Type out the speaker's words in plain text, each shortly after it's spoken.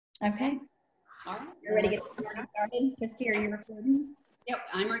Okay. All right. You're ready to get started? Christy, are you recording? Yep,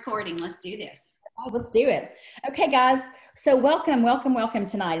 I'm recording. Let's do this. Oh, let's do it. Okay, guys. So welcome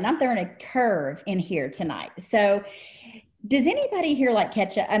tonight. And I'm throwing a curve in here tonight. So does anybody here like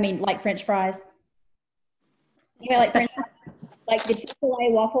ketchup? I mean, like French fries? You know, like French fries, like the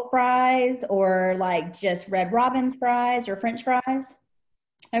Chick-fil-A waffle fries, or like just Red Robin's fries or French fries?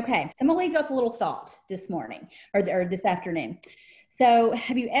 Okay, I'm gonna leave you up a little thought this morning or this afternoon. So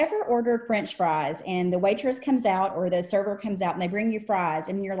have you ever ordered French fries and the waitress comes out or the server comes out and they bring you fries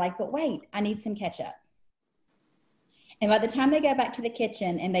and you're like, but wait, I need some ketchup. And by the time they go back to the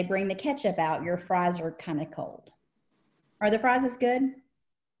kitchen and they bring the ketchup out, your fries are kind of cold. Are the fries as good?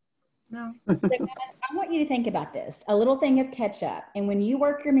 No. So guys, I want you to think about this, a little thing of ketchup. And when you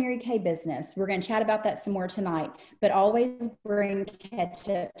work your Mary Kay business, we're going to chat about that some more tonight, but always bring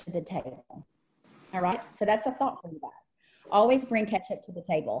ketchup to the table. All right. So that's a thought for you guys. Always bring ketchup to the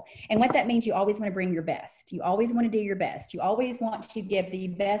table. And what that means, you always want to bring your best. You always want to do your best. You always want to give the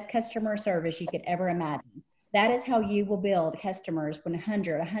best customer service you could ever imagine. That is how you will build customers,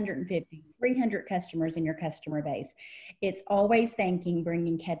 100, 150, 300 customers in your customer base. It's always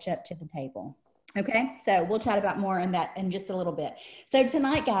bringing ketchup to the table. Okay, so we'll chat about more on that in just a little bit. So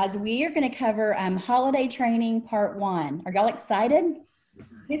tonight, guys, we are going to cover holiday training part 1. Are y'all excited?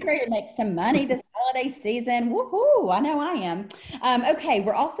 Who's ready to make some money this holiday season? Woohoo! I know I am. Okay,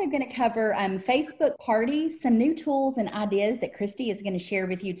 we're also going to cover Facebook parties, some new tools and ideas that Christy is going to share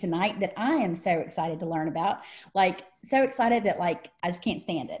with you tonight that I am so excited to learn about. Like, so excited that I just can't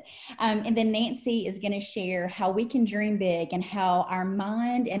stand it. And then Nancy is going to share how we can dream big and how our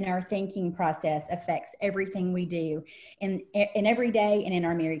mind and our thinking process affects everything we do in every day and in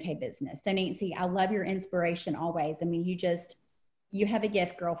our Mary Kay business. So Nancy, I love your inspiration always. I mean, you have a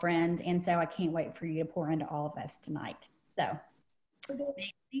gift, girlfriend. And so I can't wait for you to pour into all of us tonight. So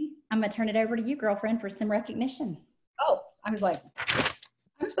Nancy, I'm going to turn it over to you, girlfriend, for some recognition. Oh, I was like,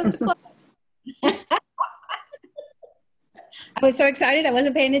 I'm supposed to close. I was so excited. I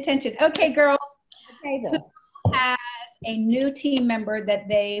wasn't paying attention. Okay, girls. Okay, who has a new team member that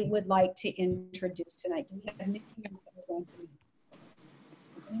they would like to introduce tonight? Do we have a new team member that we're going to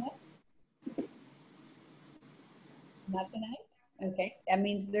meet? Not tonight? Okay, that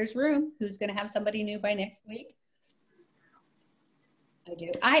means there's room. Who's going to have somebody new by next week? I do.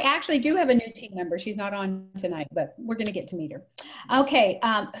 I actually do have a new team member. She's not on tonight, but we're going to get to meet her. Okay,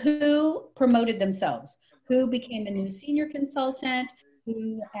 who promoted themselves? Who became a new senior consultant?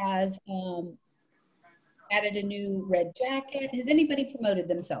 Who has added a new red jacket? Has anybody promoted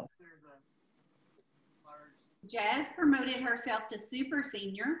themselves? Jazz promoted herself to super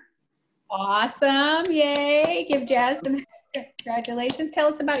senior. Awesome. Yay. Give Jazz some congratulations. Tell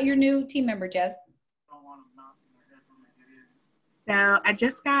us about your new team member, Jazz. So I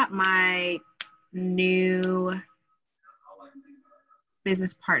just got my new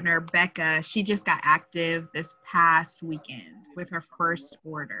business partner, Becca. She just got active this past weekend with her first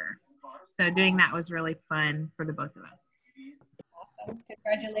order. So doing that was really fun for the both of us. Awesome.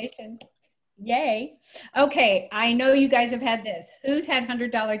 Congratulations. Yay. Okay. I know you guys have had this. Who's had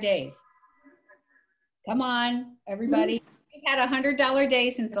 $100 days? Come on, everybody. We've had a $100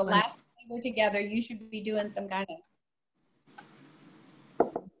 day since the last time we were together. You should be doing some kind of.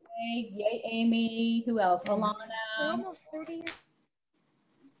 Yay, Amy. Who else? Alana. We're almost 30 years.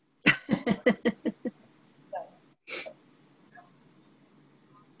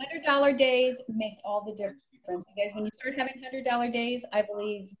 $100 days make all the difference. You guys, when you start having $100 days, I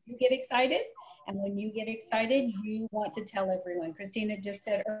believe you get excited. And when you get excited, you want to tell everyone. Christina just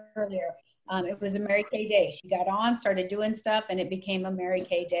said earlier, it was a Mary Kay day. She got on, started doing stuff, and it became a Mary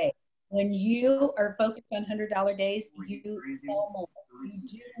Kay day. When you are focused on $100 days, you sell more. You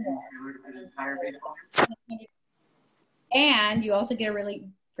do more. And you also get a really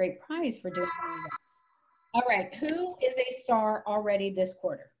great prize for doing that. All right, who is a star already this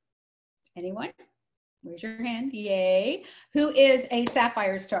quarter? Anyone? Raise your hand. Yay. Who is a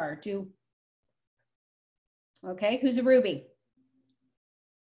sapphire star? Okay, who's a ruby?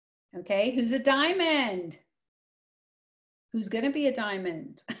 Okay, who's a diamond? Who's going to be a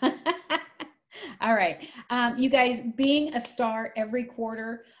diamond? All right, you guys, being a star every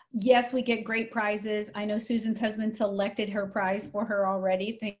quarter, yes, we get great prizes. I know Susan's husband selected her prize for her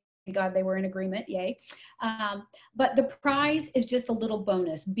already. Thank God they were in agreement, yay. But the prize is just a little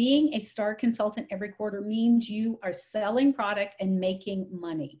bonus. Being a star consultant every quarter means you are selling product and making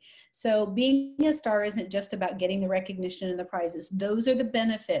money. So being a star isn't just about getting the recognition and the prizes. Those are the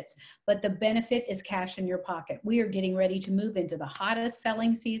benefits, but the benefit is cash in your pocket. We are getting ready to move into the hottest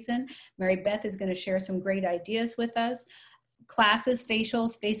selling season. Mary Beth is going to share some great ideas with us. Classes,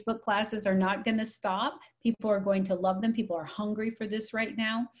 facials, Facebook classes are not going to stop. People are going to love them. People are hungry for this right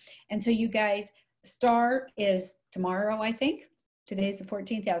now. And so you guys, STAR is tomorrow, I think. Today's the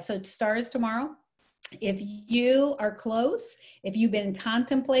 14th. Yeah, so STAR is tomorrow. If you are close, if you've been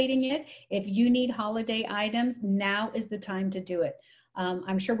contemplating it, if you need holiday items, now is the time to do it.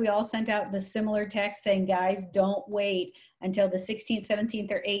 I'm sure we all sent out the similar text saying, guys, don't wait until the 16th, 17th,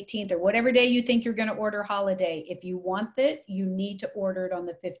 or 18th, or whatever day you think you're going to order holiday. If you want it, you need to order it on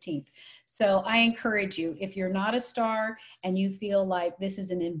the 15th. So I encourage you, if you're not a STAR and you feel like this is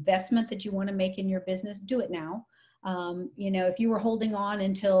an investment that you want to make in your business, do it now. You know, if you were holding on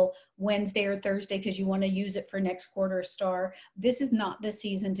until Wednesday or Thursday because you want to use it for next quarter STAR, this is not the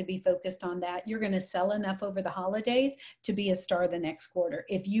season to be focused on that. You're going to sell enough over the holidays to be a STAR the next quarter.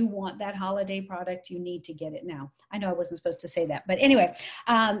 If you want that holiday product, you need to get it now. I know I wasn't supposed to say that, but anyway,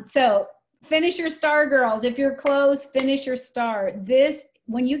 so finish your STAR, girls. If you're close, finish your STAR.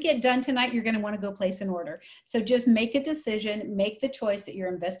 When you get done tonight, you're going to want to go place an order. So just make a decision, make the choice that you're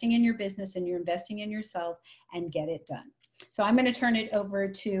investing in your business and you're investing in yourself, and get it done. So I'm going to turn it over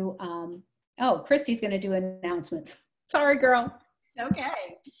to, Christy's going to do announcements. Sorry, girl. Okay.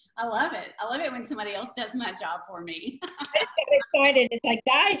 I love it. I love it when somebody else does my job for me. I just got excited. It's like,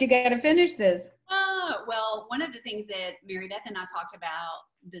 guys, you got to finish this. Oh, well, one of the things that Mary Beth and I talked about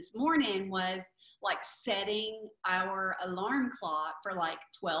this morning was like setting our alarm clock for like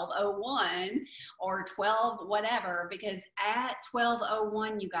 12:01 or 12 whatever, because at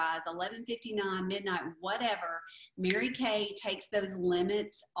 12:01, you guys, 11:59, midnight, whatever, Mary Kay takes those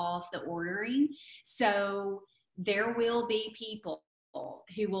limits off the ordering. So there will be people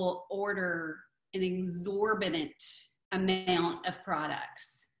who will order an exorbitant amount of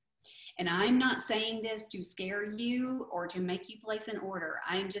products. And I'm not saying this to scare you or to make you place an order.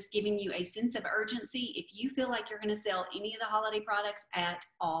 I'm just giving you a sense of urgency. If you feel like you're going to sell any of the holiday products at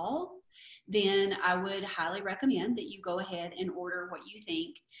all, then I would highly recommend that you go ahead and order what you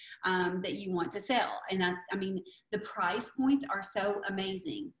think that you want to sell. And I mean, the price points are so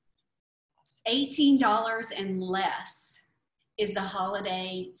amazing. $18 and less is the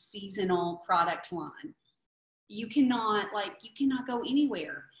holiday seasonal product line. You cannot go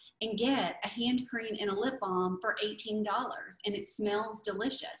anywhere and get a hand cream and a lip balm for $18, and it smells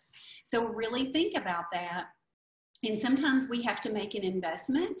delicious. So really think about that. And sometimes we have to make an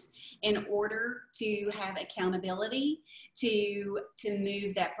investment in order to have accountability to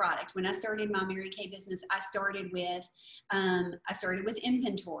move that product. When I started my Mary Kay business, I started with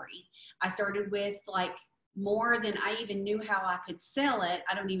inventory. I started with like more than I even knew how I could sell it.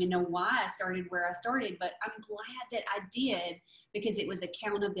 I don't even know why I started where I started, but I'm glad that I did, because it was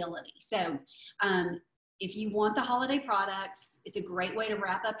accountability. So if you want the holiday products, it's a great way to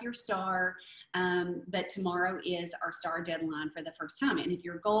wrap up your STAR. But tomorrow is our STAR deadline for the first time. And if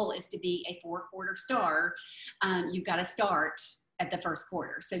your goal is to be a 4-quarter STAR, you've got to start at the first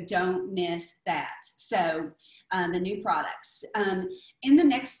quarter. So don't miss that. So the new products. In the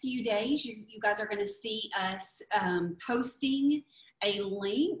next few days, you guys are going to see us posting a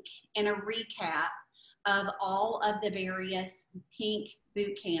link and a recap of all of the various pink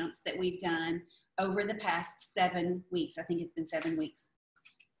boot camps that we've done over the past 7 weeks. I think it's been 7 weeks.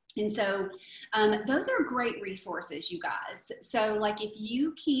 And so those are great resources, you guys. So like if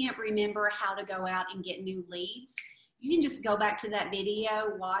you can't remember how to go out and get new leads, you can just go back to that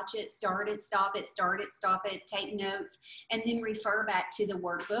video, watch it, start it, stop it, start it, stop it, take notes, and then refer back to the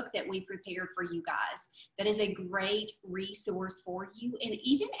workbook that we prepared for you guys. That is a great resource for you. And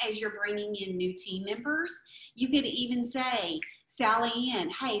even as you're bringing in new team members, you could even say, Sally Ann,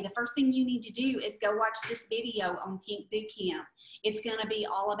 hey, the first thing you need to do is go watch this video on Pink Boot Camp. It's going to be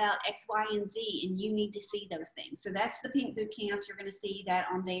all about X, Y, and Z, and you need to see those things. So that's the Pink Boot Camp. You're going to see that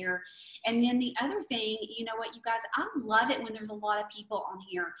on there. And then the other thing, you know what, you guys, I love it when there's a lot of people on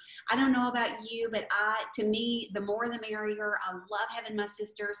here. I don't know about you, but to me, the more the merrier. I love having my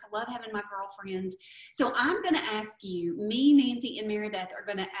sisters. I love having my girlfriends. So I'm going to ask you, me, Nancy, and Mary Beth are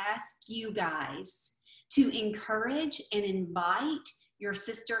going to ask you guys to encourage and invite your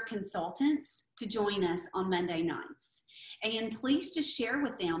sister consultants to join us on Monday nights. And please just share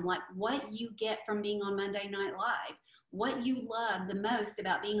with them like what you get from being on Monday Night Live, what you love the most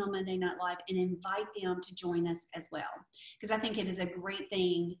about being on Monday Night Live, and invite them to join us as well. Because I think it is a great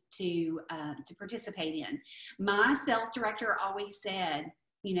thing to participate in. My sales director always said,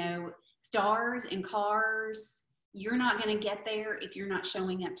 you know, stars and cars, you're not going to get there if you're not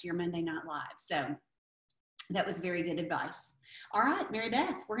showing up to your Monday Night Live. So that was very good advice. All right, Mary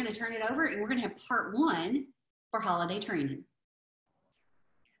Beth, we're going to turn it over and we're going to have part 1 for holiday training.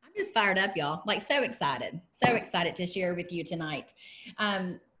 I'm just fired up, y'all. Like so excited to share with you tonight.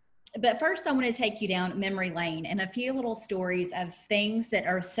 But first, I want to take you down memory lane and a few little stories of things that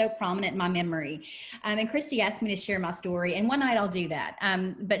are so prominent in my memory. And Christy asked me to share my story, and one night I'll do that.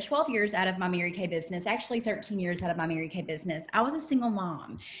 But 12 years out of my Mary Kay business, actually 13 years out of my Mary Kay business, I was a single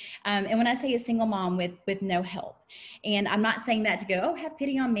mom. And when I say a single mom with no help, and I'm not saying that to go, oh, have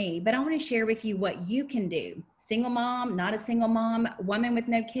pity on me, but I want to share with you what you can do. Single mom, not a single mom, woman with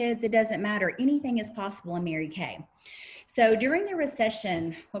no kids, it doesn't matter. Anything is possible in Mary Kay. So during the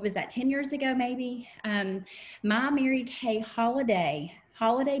recession, what was that, 10 years ago maybe? My Mary Kay holiday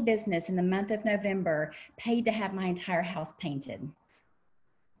business in the month of November paid to have my entire house painted.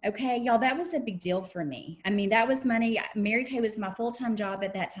 Okay, y'all, that was a big deal for me. I mean, that was money. Mary Kay was my full-time job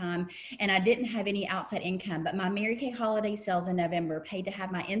at that time, and I didn't have any outside income, but my Mary Kay holiday sales in November paid to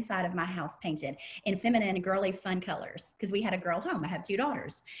have my inside of my house painted in feminine, girly, fun colors, because we had a girl home. I have 2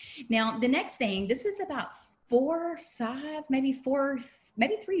 daughters. Now, the next thing, this was about 3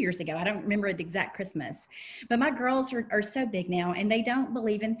 years ago. I don't remember the exact Christmas, but my girls are so big now, and they don't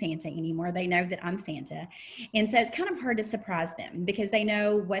believe in Santa anymore. They know that I'm Santa. And so it's kind of hard to surprise them because they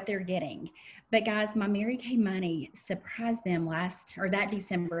know what they're getting. But guys, my Mary Kay money surprised them that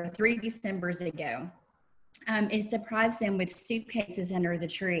December, 3 Decembers ago. It surprised them with suitcases under the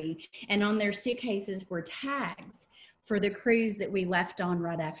tree. And on their suitcases were tags for the cruise that we left on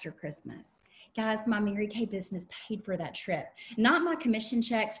right after Christmas. Guys, my Mary Kay business paid for that trip. Not my commission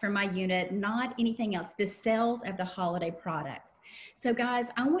checks for my unit, not anything else, the sales of the holiday products. So guys,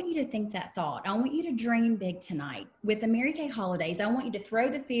 I want you to think that thought. I want you to dream big tonight. With the Mary Kay holidays, I want you to throw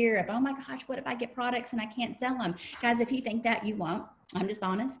the fear of, oh my gosh, what if I get products and I can't sell them? Guys, if you think that, you won't. I'm just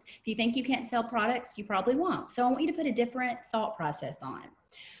honest. If you think you can't sell products, you probably won't. So I want you to put a different thought process on it.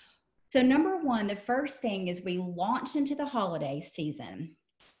 So number one, the first thing is we launch into the holiday season.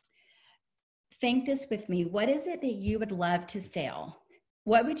 Think this with me. What is it that you would love to sell?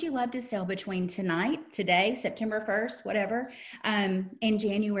 What would you love to sell between today, September 1st, whatever, and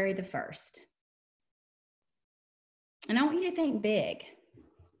January the 1st? And I want you to think big.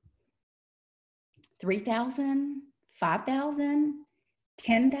 3,000, 5,000,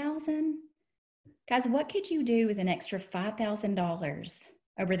 10,000? Guys, what could you do with an extra $5,000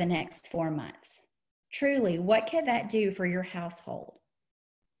 over the next 4 months? Truly, what could that do for your household?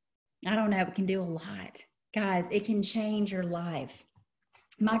 I don't know, it can do a lot. Guys, it can change your life.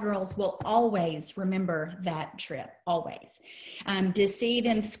 My girls will always remember that trip, always. To see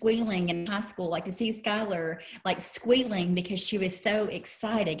them squealing in high school, like to see Skylar like squealing because she was so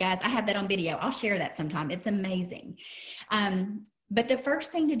excited. Guys, I have that on video. I'll share that sometime. It's amazing. But the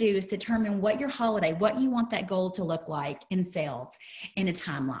first thing to do is determine what you want that goal to look like in sales in a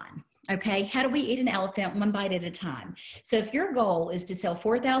timeline. Okay, how do we eat an elephant one bite at a time? So if your goal is to sell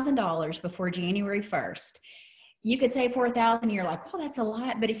 $4,000 before January 1st, you could say 4,000, you're like, well, that's a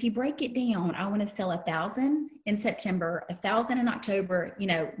lot. But if you break it down, I want to sell 1,000 in September, 1,000 in October,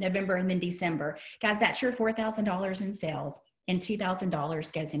 November, and then December. Guys, that's your $4,000 in sales, and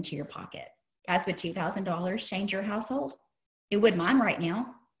 $2,000 goes into your pocket. Guys, would $2,000 change your household? It would mine right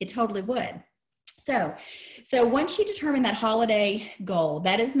now. It totally would. So once you determine that holiday goal,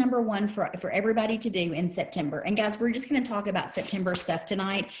 that is number one for everybody to do in September. And guys, we're just going to talk about September stuff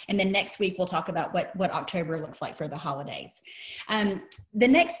tonight. And then next week, we'll talk about what October looks like for the holidays. The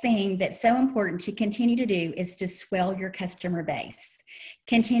next thing that's so important to continue to do is to swell your customer base.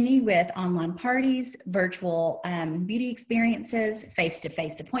 Continue with online parties, virtual beauty experiences,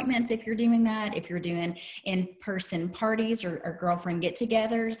 face-to-face appointments if you're doing that, if you're doing in-person parties or girlfriend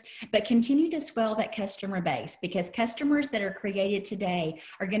get-togethers, but continue to swell that customer base, because customers that are created today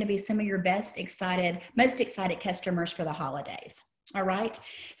are going to be some of your most excited customers for the holidays. All right.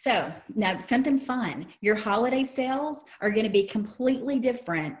 So now something fun. Your holiday sales are going to be completely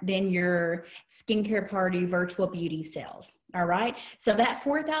different than your skincare party virtual beauty sales. All right. So that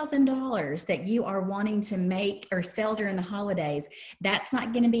 $4,000 that you are wanting to make or sell during the holidays, that's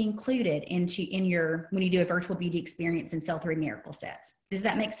not going to be included when you do a virtual beauty experience and sell 3 miracle sets. Does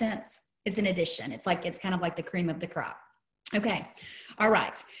that make sense? It's an addition. It's kind of like the cream of the crop. Okay. All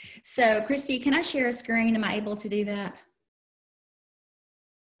right. So Christy, can I share a screen? Am I able to do that?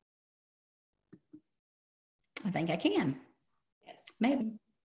 I think I can. Yes. Maybe.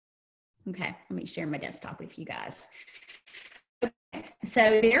 Okay, let me share my desktop with you guys. Okay,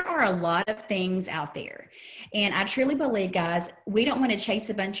 so there are a lot of things out there. And I truly believe, guys, we don't want to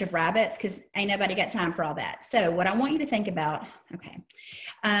chase a bunch of rabbits because ain't nobody got time for all that. So what I want you to think about,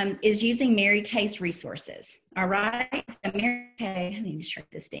 is using Mary Kay's resources. All right. So Mary Kay, I need to shrink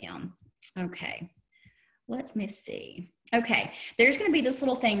this down. Okay. Let me see. Okay, there's going to be this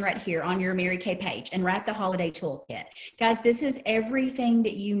little thing right here on your Mary Kay page, and wrap the holiday toolkit. Guys, this is everything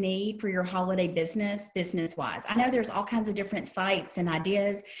that you need for your holiday business-wise. I know there's all kinds of different sites and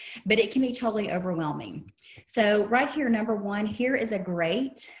ideas, but it can be totally overwhelming. So right here, number one, here is a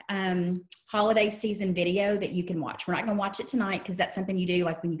great holiday season video that you can watch. We're not going to watch it tonight because that's something you do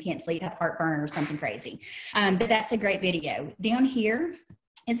like when you can't sleep, have heartburn or something crazy. But that's a great video. Down here,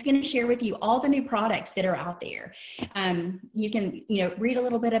 it's going to share with you all the new products that are out there. You can, read a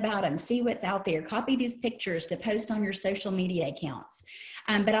little bit about them, see what's out there, copy these pictures to post on your social media accounts.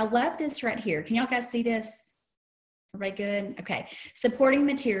 But I love this right here. Can y'all guys see this? Everybody good? Okay. Supporting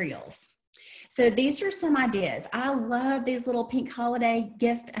materials. So these are some ideas. I love these little pink holiday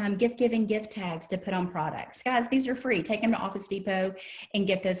gift-giving gift tags to put on products. Guys, these are free. Take them to Office Depot and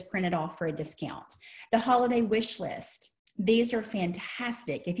get those printed off for a discount. The holiday wish list. These are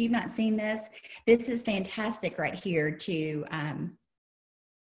fantastic. If you've not seen this is fantastic right here to,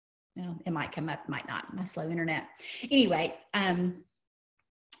 well, it might come up, might not, my slow internet. Anyway,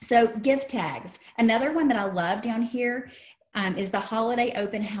 so gift tags. Another one that I love down here is the holiday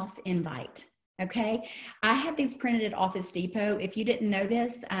open house invite. Okay, I have these printed at Office Depot. If you didn't know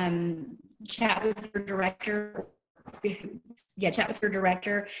this, chat with your director. Chat with your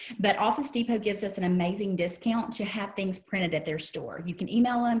director. But Office Depot gives us an amazing discount to have things printed at their store. You can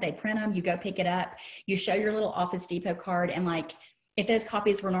email them, they print them, you go pick it up, you show your little Office Depot card, and like if those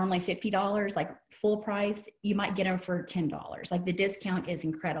copies were normally $50, like full price, you might get them for $10. Like the discount is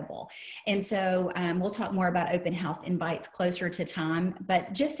incredible. And so we'll talk more about open house invites closer to time,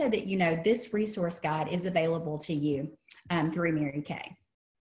 but just so that you know, this resource guide is available to you through Mary Kay.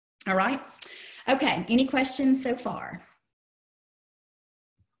 All right. Okay, any questions so far?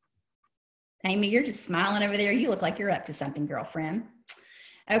 Amy, you're just smiling over there. You look like you're up to something, girlfriend.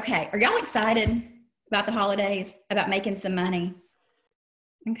 Okay, are y'all excited about the holidays, about making some money?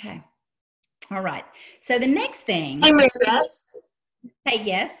 Okay, all right. So the next thing. Hey, Mary Beth. Hey,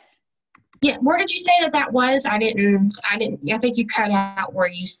 yes. Yeah, where did you say that was? I think you cut out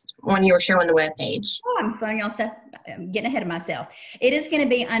when you were showing the web page. Oh, I'm throwing y'all stuff. I'm getting ahead of myself. It is going to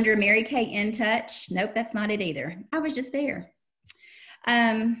be under Mary Kay In Touch. Nope, that's not it either. I was just there.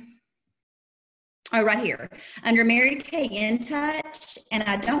 Oh, right here under Mary Kay In Touch, and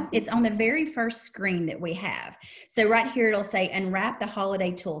it's on the very first screen that we have. So right here, it'll say Unwrap the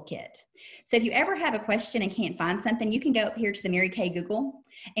Holiday Toolkit. So if you ever have a question and can't find something, you can go up here to the Mary Kay Google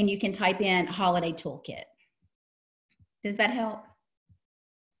and you can type in Holiday Toolkit. Does that help?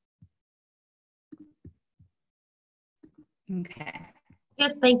 Okay.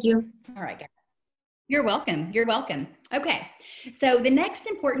 Yes, thank you. All right, guys. You're welcome. You're welcome. Okay. So the next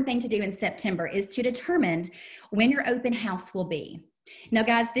important thing to do in September is to determine when your open house will be. Now,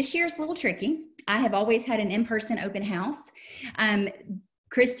 guys, this year's a little tricky. I have always had an in-person open house.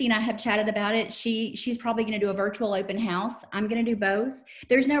 Christy and I have chatted about it. She's probably going to do a virtual open house. I'm going to do both.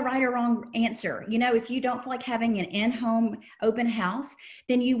 There's no right or wrong answer. If you don't feel like having an in-home open house,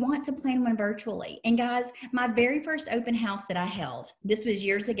 then you want to plan one virtually. And guys, my very first open house that I held, this was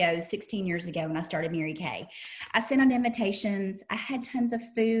years ago, 16 years ago when I started Mary Kay. I sent out invitations. I had tons of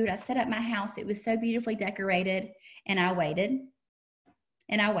food. I set up my house. It was so beautifully decorated. And I waited.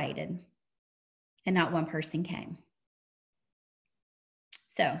 And I waited. And not one person came.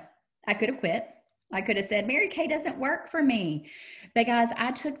 So I could have quit. I could have said, Mary Kay doesn't work for me. But guys, I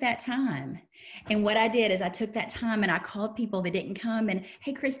took that time. And what I did is I took that time and I called people that didn't come and,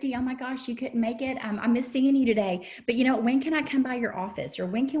 hey, Christy, oh my gosh, you couldn't make it. I miss seeing you today. But when can I come by your office, or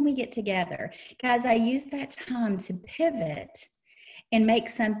when can we get together? Guys, I used that time to pivot and make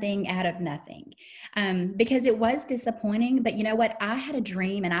something out of nothing. Because it was disappointing, but you know what? I had a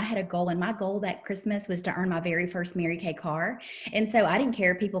dream and I had a goal, and my goal that Christmas was to earn my very first Mary Kay car. And so I didn't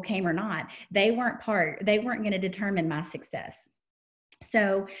care if people came or not. They weren't going to determine my success.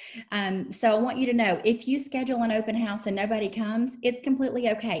 So I want you to know, if you schedule an open house and nobody comes, it's completely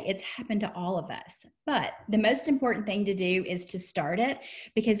okay. It's happened to all of us. But the most important thing to do is to start it,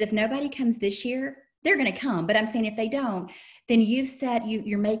 because if nobody comes this year, they're going to come. But I'm saying if they don't, then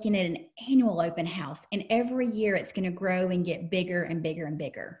you're making it an annual open house, and every year it's going to grow and get bigger and bigger and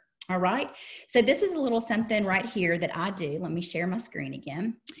bigger. All right. So this is a little something right here that I do. Let me share my screen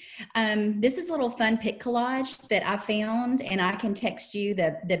again. This is a little fun pic collage that I found, and I can text you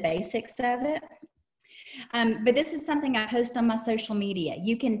the basics of it. But this is something I post on my social media.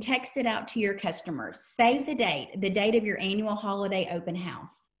 You can text it out to your customers. Save the date of your annual holiday open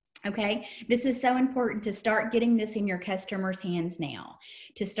house. Okay, this is so important to start getting this in your customers' hands now,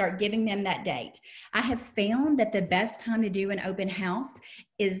 to start giving them that date. I have found that the best time to do an open house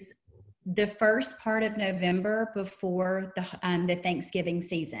is the first part of November before the Thanksgiving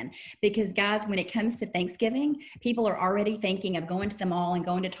season. Because guys, when it comes to Thanksgiving, people are already thinking of going to the mall and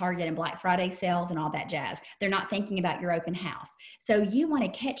going to Target and Black Friday sales and all that jazz. They're not thinking about your open house. So you want to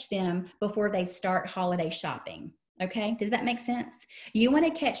catch them before they start holiday shopping. Okay, does that make sense? You want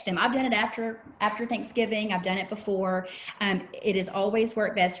to catch them. I've done it after Thanksgiving. I've done it before. It has always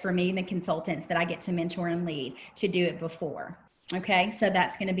worked best for me and the consultants that I get to mentor and lead to do it before. Okay, so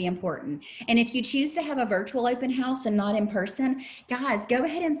that's going to be important. And if you choose to have a virtual open house and not in person, guys, go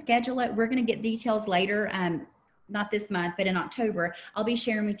ahead and schedule it. We're going to get details later. Not this month, but in October, I'll be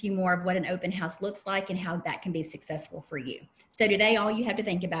sharing with you more of what an open house looks like and how that can be successful for you. So today, all you have to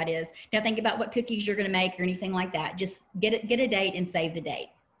think about is, don't think about what cookies you're going to make or anything like that. Just get a date and save the date.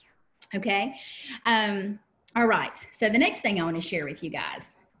 Okay. All right. So the next thing I want to share with you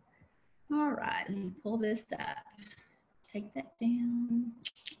guys. All right. Let me pull this up. Take that down.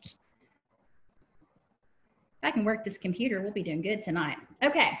 If I can work this computer, we'll be doing good tonight.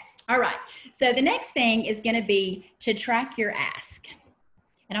 Okay. All right. So the next thing is going to be to track your ask.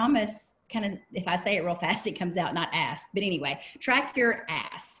 And almost kind of, if I say it real fast, it comes out not ask. But anyway, track your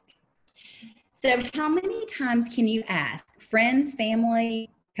ask. So how many times can you ask friends, family,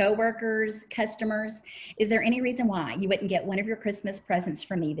 coworkers, customers? Is there any reason why you wouldn't get one of your Christmas presents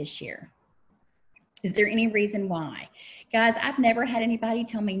from me this year? Is there any reason why? Guys, I've never had anybody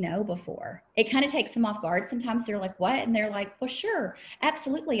tell me no before. It kind of takes them off guard. Sometimes they're like, what? And they're like, well, sure,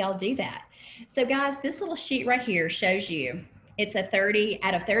 absolutely, I'll do that. So guys, this little sheet right here shows you, it's a 30,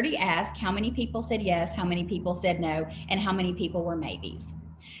 out of 30 ask, how many people said yes, how many people said no, and how many people were maybes.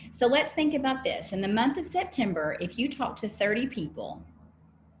 So let's think about this. In the month of September, if you talk to 30 people,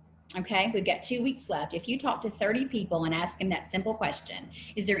 okay, we've got 2 weeks left. If you talk to 30 people and ask them that simple question,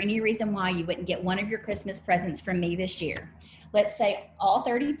 is there any reason why you wouldn't get one of your Christmas presents from me this year? Let's say all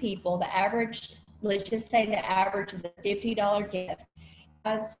 30 people, the average, let's just say the average is a $50 gift.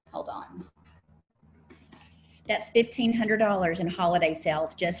 Guys, hold on. That's $1,500 in holiday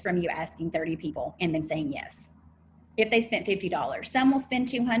sales just from you asking 30 people and then saying yes. If they spent $50, some will spend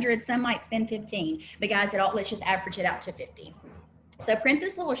 $200, some might spend $15. But guys, let's just average it out to 50. So print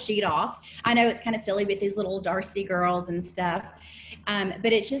this little sheet off. I know it's kind of silly with these little Darcy girls and stuff,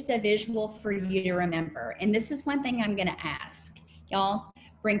 but it's just a visual for you to remember. And this is one thing I'm going to ask. Y'all,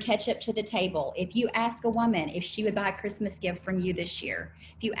 bring ketchup to the table. If you ask a woman if she would buy a Christmas gift from you this year,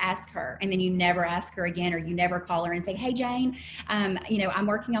 if you ask her and then you never ask her again, or you never call her and say, hey, Jane, I'm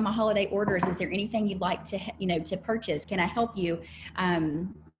working on my holiday orders. Is there anything you'd like to, to purchase? Can I help you?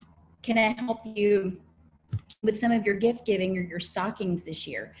 Can I help you with some of your gift giving or your stockings this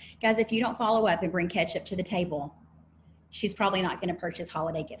year? Guys, if you don't follow up and bring ketchup to the table, she's probably not going to purchase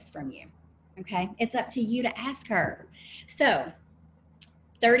holiday gifts from you. Okay. It's up to you to ask her. So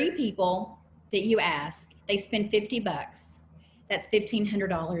 30 people that you ask, they spend 50 bucks. That's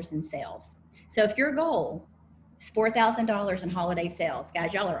 $1,500 in sales. So if your goal is $4,000 in holiday sales,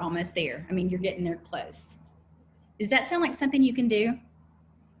 guys, y'all are almost there. I mean, you're getting there close. Does that sound like something you can do?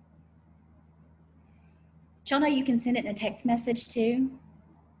 Y'all know you can send it in a text message too.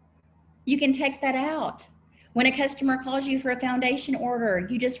 You can text that out. When a customer calls you for a foundation order,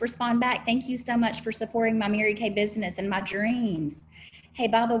 you just respond back, thank you so much for supporting my Mary Kay business and my dreams. Hey,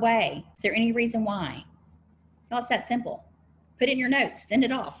 by the way, is there any reason why? Y'all, it's that simple. Put it in your notes, send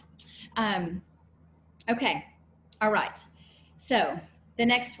it off. Okay, all right. So the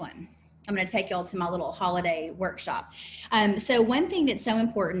next one, I'm going to take y'all to my little holiday workshop. So one thing that's so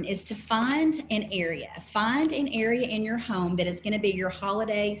important is to find an area. Find an area in your home that is going to be your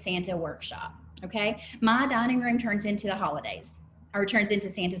holiday Santa workshop, okay? My dining room turns into the holidays, or turns into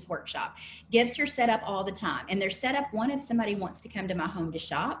Santa's workshop. Gifts are set up all the time, and they're set up, one, if somebody wants to come to my home to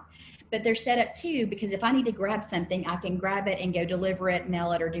shop, but they're set up too because if I need to grab something, I can grab it and go deliver it,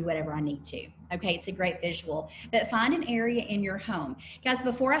 mail it, or do whatever I need to. Okay, it's a great visual. But find an area in your home. Guys,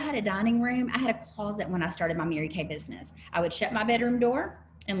 before I had a dining room, I had a closet when I started my Mary Kay business. I would shut my bedroom door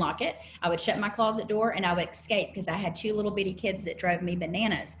and lock it. I would shut my closet door and I would escape because I had 2 little bitty kids that drove me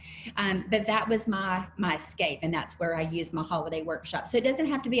bananas. But that was my escape, and that's where I used my holiday workshop. So it doesn't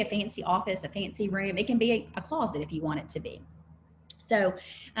have to be a fancy office, a fancy room. It can be a closet if you want it to be. So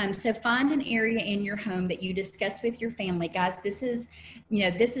find an area in your home that you discuss with your family. Guys, this is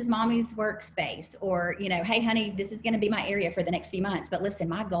mommy's workspace, or, hey, honey, this is going to be my area for the next few months. But listen,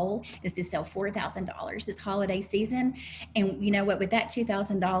 my goal is to sell $4,000 this holiday season. And you know what, with that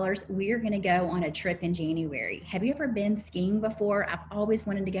 $2,000, we're going to go on a trip in January. Have you ever been skiing before? I've always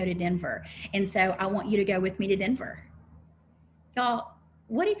wanted to go to Denver. And so I want you to go with me to Denver. Y'all,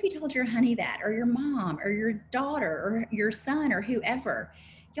 what if you told your honey that, or your mom, or your daughter, or your son, or whoever?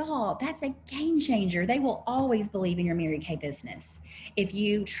 Y'all, that's a game changer. They will always believe in your Mary Kay business if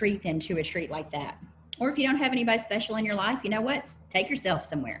you treat them to a treat like that. Or if you don't have anybody special in your life, you know what? Take yourself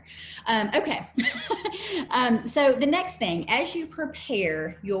somewhere. Okay. So the next thing, as you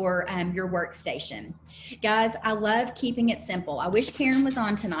prepare your workstation, guys, I love keeping it simple. I wish Karen was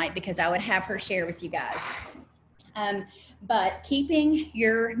on tonight because I would have her share with you guys. But keeping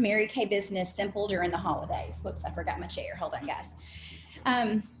your Mary Kay business simple during the holidays. Whoops, I forgot my chair. Hold on, guys.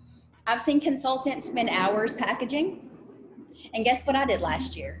 I've seen consultants spend hours packaging. And guess what I did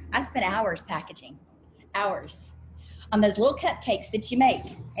last year? I spent hours packaging. Hours on those little cupcakes that you make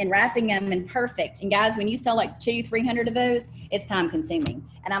and wrapping them in perfect. And guys, when you sell like 200-300 of those, it's time consuming.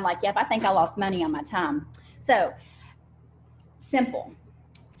 And I'm like, yep, I think I lost money on my time. So simple.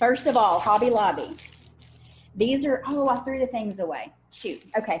 First of all, Hobby Lobby. These are, oh, I threw the things away. Shoot.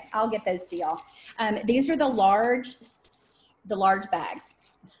 Okay, I'll get those to y'all. These are the large bags.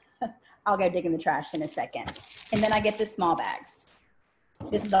 I'll go dig in the trash in a second. And then I get the small bags.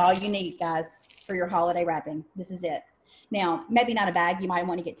 This is all you need, guys, for your holiday wrapping. This is it. Now, maybe not a bag. You might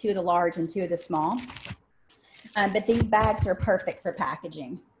want to get 2 of the large and 2 of the small. But these bags are perfect for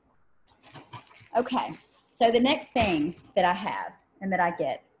packaging. Okay, so the next thing that I have and that I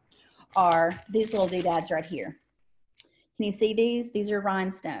get are these little doodads right here. Can you see these? These are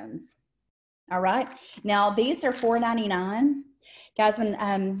rhinestones. All right. Now, these are $4.99. Guys,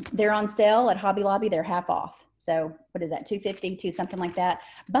 when they're on sale at Hobby Lobby, they're half off. So what is that, $2.50, something like that.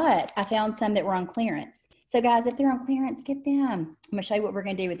 But I found some that were on clearance. So guys, if they're on clearance, get them. I'm gonna show you what we're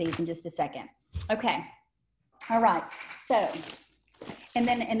gonna do with these in just a second. Okay, all right, so, and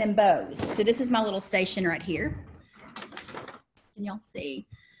then bows. So this is my little station right here. Can y'all see?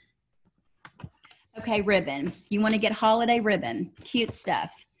 Okay, ribbon. You wanna get holiday ribbon, cute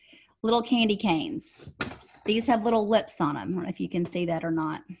stuff. Little candy canes. These have little lips on them. I don't know if you can see that or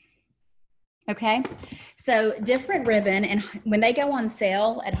not. Okay, so different ribbon, and when they go on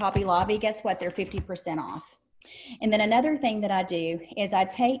sale at Hobby Lobby, guess what? They're 50% off. And then another thing that I do is I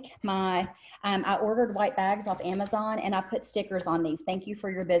take my, I ordered white bags off Amazon and I put stickers on these. Thank you for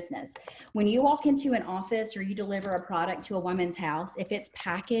your business. When you walk into an office or you deliver a product to a woman's house, if it's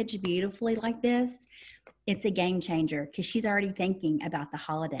packaged beautifully like this, it's a game changer because she's already thinking about the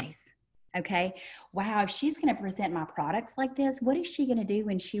holidays. Okay. Wow. If she's going to present my products like this, what is she going to do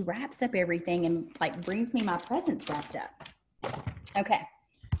when she wraps up everything and like brings me my presents wrapped up? Okay.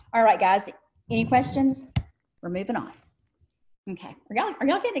 All right, guys. Any questions? We're moving on. Okay. Are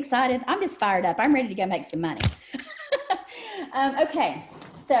y'all getting excited? I'm just fired up. I'm ready to go make some money. Okay.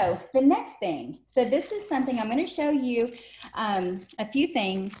 So the next thing, so this is something I'm going to show you a few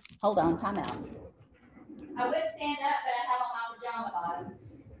things. Hold on. Time out. I would stand up, but I have on my pajama bottoms.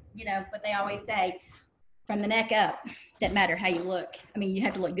 You know what they always say, from the neck up, doesn't matter how you look. I mean, you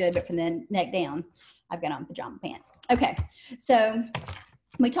have to look good, but from the neck down, I've got on pajama pants. Okay, so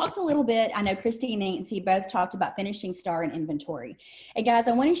we talked a little bit. I know Christy and Nancy both talked about finishing star and inventory. And guys,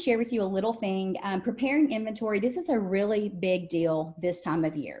 I want to share with you a little thing. Preparing inventory, this is a really big deal this time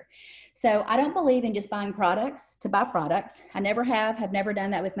of year. So I don't believe in just buying products to buy products. I never have never done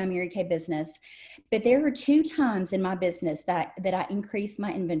that with my Mary Kay business. But there are 2 times in my business that I increased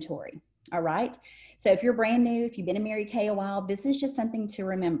my inventory. All right. So if you're brand new, if you've been in Mary Kay a while, this is just something to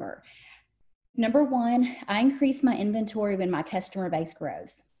remember. Number 1, I increase my inventory when my customer base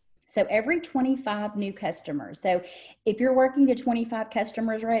grows. So every 25 new customers. So if you're working to 25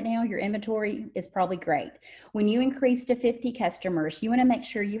 customers right now, your inventory is probably great. When you increase to 50 customers, you want to make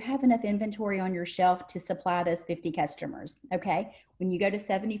sure you have enough inventory on your shelf to supply those 50 customers. Okay. When you go to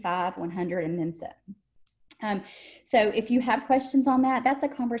 75, 100, and then so. So if you have questions on that, that's a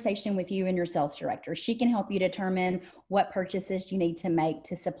conversation with you and your sales director. She can help you determine what purchases you need to make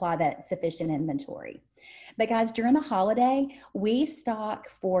to supply that sufficient inventory. But guys, during the holiday, we stock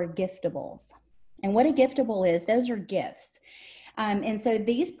for giftables. And what a giftable is, those are gifts. And so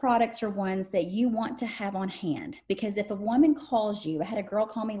these products are ones that you want to have on hand, because if a woman calls you, I had a girl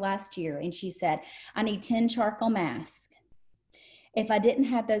call me last year and she said, I need 10 charcoal masks. If I didn't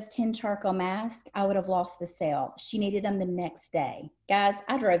have those 10 charcoal masks, I would have lost the sale. She needed them the next day. Guys,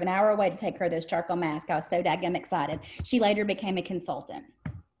 I drove an hour away to take her those charcoal masks. I was so daggum excited. She later became a consultant.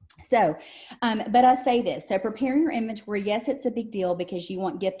 So, but I say this, so preparing your inventory, yes, it's a big deal because you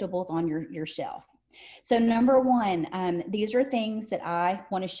want giftables on your shelf. So number 1, these are things that I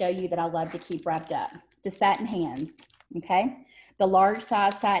want to show you that I love to keep wrapped up. The satin hands, okay? The large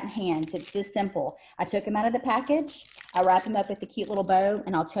size satin hands, it's this simple. I took them out of the package, I wrap them up with a cute little bow,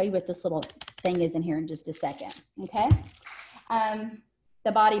 and I'll tell you what this little thing is in here in just a second, okay?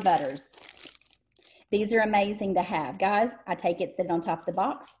 The body butters. These are amazing to have. Guys, I take it, sit it on top of the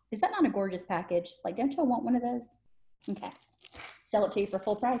box. Is that not a gorgeous package? Like, don't y'all want one of those? Okay. Sell it to you for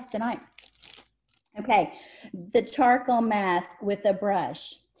full price tonight. Okay. The charcoal mask with a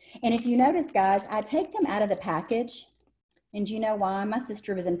brush. And if you notice, guys, I take them out of the package. And do you know why? My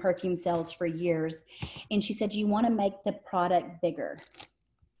sister was in perfume sales for years. And she said, you want to make the product bigger.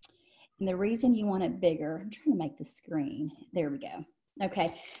 And the reason you want it bigger, I'm trying to make the screen. There we go.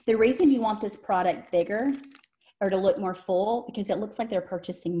 Okay, the reason you want this product bigger or to look more full, because it looks like they're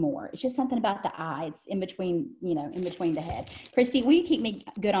purchasing more. It's just something about the eye. It's in between, you know, in between the head. Christy, will you keep me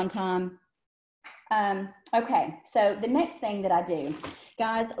good on time? Okay, so the next thing that I do,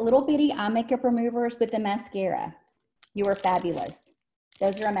 guys, little bitty eye makeup removers with the mascara. You are fabulous.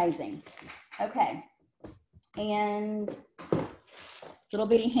 Those are amazing. Okay, and little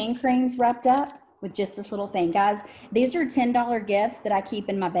bitty hand creams wrapped up with just this little thing. Guys, these are $10 gifts that I keep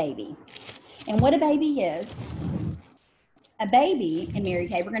in my baby. And what a baby is, a baby in Mary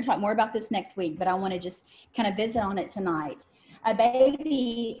Kay, we're going to talk more about this next week, but I want to just kind of visit on it tonight. A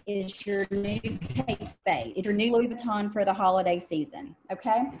baby is your new Kate Spade. It's your new Louis Vuitton for the holiday season,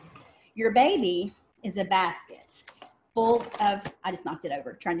 okay? Your baby is a basket full of, I just knocked it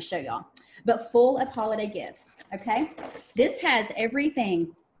over trying to show y'all, but full of holiday gifts, okay? This has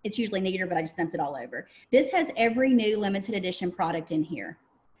everything. It's usually neater, but I just dumped it all over. This has every new limited edition product in here.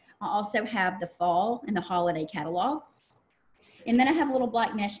 I also have the fall and the holiday catalogs. And then I have a little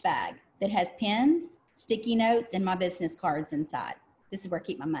black mesh bag that has pens, sticky notes, and my business cards inside. This is where I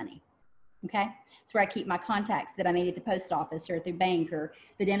keep my money, okay? It's where I keep my contacts that I made at the post office or at the bank or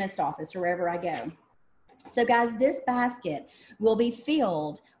the dentist office or wherever I go. So guys, this basket will be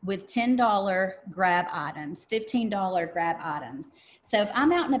filled with $10 grab items, $15 grab items. So if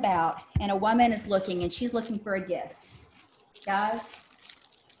I'm out and about and a woman is looking and she's looking for a gift, guys,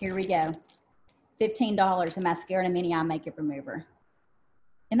 here we go. $15, a mascara and a mini eye makeup remover.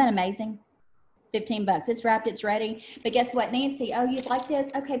 Isn't that amazing? 15 bucks. It's wrapped, it's ready. But guess what, Nancy? Oh, you'd like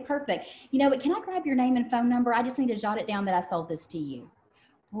this? Okay, perfect. You know what? Can I grab your name and phone number? I just need to jot it down that I sold this to you.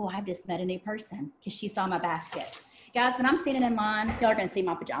 Oh, I've just met a new person because she saw my basket. Guys, when I'm standing in line, y'all are going to see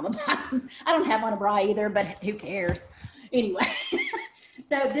my pajama bottoms. I don't have on a bra either, but who cares? Anyway,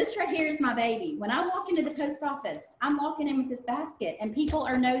 so this right here is my baby. When I walk into the post office, I'm walking in with this basket, and people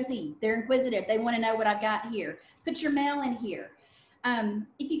are nosy. They're inquisitive. They want to know what I've got here. Put your mail in here.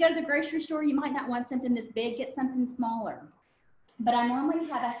 If you go to the grocery store, you might not want something this big. Get something smaller. But I normally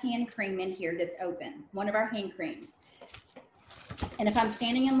have a hand cream in here that's open, one of our hand creams. And if I'm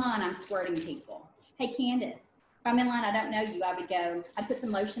standing in line, I'm squirting people. Hey, Candace, if I'm in line, I don't know you, I would go, I'd put some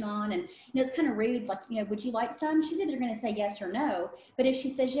lotion on, and, you know, it's kind of rude, like, you know, would you like some? She's either going to say yes or no. But if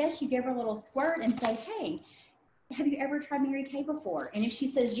she says yes, you give her a little squirt and say, hey, have you ever tried Mary Kay before? And if she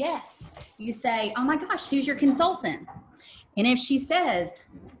says yes, you say, oh my gosh, who's your consultant? And if she says,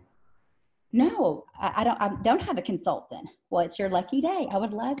 no, I don't have a consultant, well, it's your lucky day. I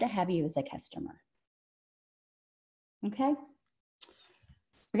would love to have you as a customer. Okay?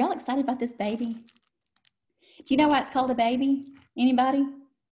 Are y'all excited about this baby? Do you know why it's called a baby? Anybody?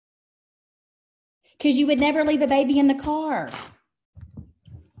 Because you would never leave a baby in the car.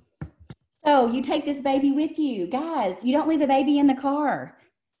 So you take this baby with you. Guys, you don't leave a baby in the car.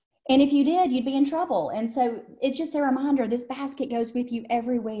 And if you did, you'd be in trouble. And so it's just a reminder, this basket goes with you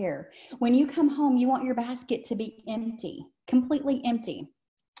everywhere. When you come home, you want your basket to be empty, completely empty.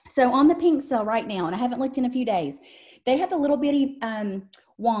 So on the pink sale right now, and I haven't looked in a few days, they have the little bitty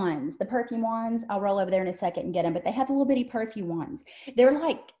wands, the perfume wands. I'll roll over there in a second and get them, but they have the little bitty perfume wands. They're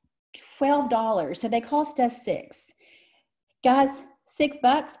like $12, so they cost us $6. Guys,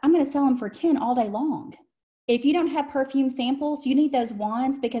 $6, I'm going to sell them for $10 all day long. If you don't have perfume samples, you need those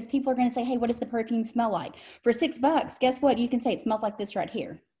wands because people are going to say, hey, what does the perfume smell like? For $6, guess what? You can say it smells like this right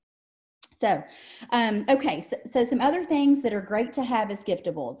here. So, okay, so some other things that are great to have is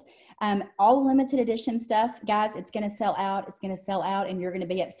giftables. All limited edition stuff, guys, it's going to sell out. It's going to sell out, and you're going to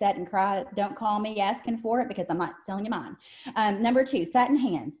be upset and cry. Don't call me asking for it because I'm not selling you mine. Number 2, satin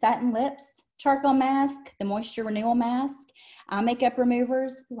hands, satin lips, charcoal mask, the moisture renewal mask, eye makeup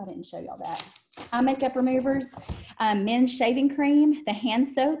removers. Oh, I didn't show y'all that. Eye makeup removers, men's shaving cream, the hand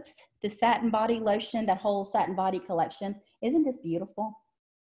soaps, the satin body lotion, that whole satin body collection. Isn't this beautiful?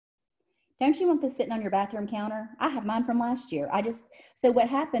 Don't you want this sitting on your bathroom counter? I have mine from last year. So what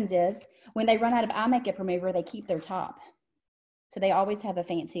happens is when they run out of eye makeup remover, they keep their top. So they always have a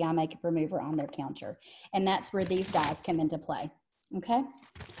fancy eye makeup remover on their counter. And that's where these guys come into play, okay?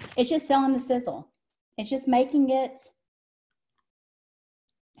 It's just selling the sizzle. It's just making it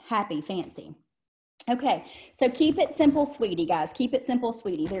happy, fancy. Okay, so keep it simple, sweetie, guys. Keep it simple,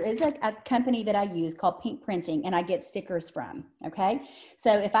 sweetie. There is a company that I use called Pink Printing, and I get stickers from. Okay,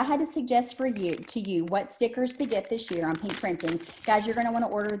 so if I had to suggest for you what stickers to get this year on Pink Printing, guys, you're going to want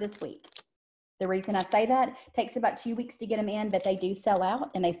to order this week. The reason I say that, takes about 2 weeks to get them in, but they do sell out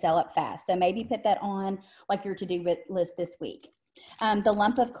and they sell up fast. So maybe put that on like your to-do list this week. The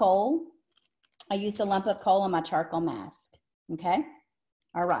lump of coal, I use the lump of coal on my charcoal mask. Okay,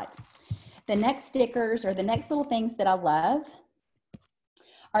 all right. The next stickers or the next little things that I love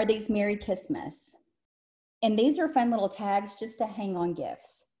are these Merry Christmas. And these are fun little tags just to hang on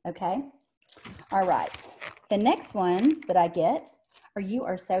gifts, okay? All right, the next ones that I get are You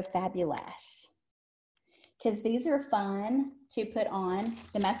Are So Fabulous, because these are fun to put on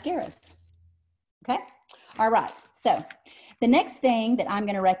the mascaras, okay? All right, so the next thing that I'm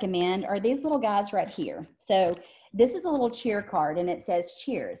gonna recommend are these little guys right here. So this is a little cheer card and it says,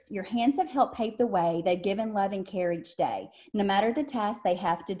 cheers. Your hands have helped pave the way. They've given love and care each day. No matter the task they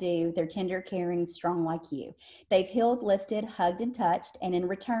have to do, they're tender, caring, strong like you. They've healed, lifted, hugged, and touched, and in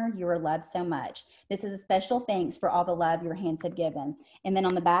return, you are loved so much. This is a special thanks for all the love your hands have given. And then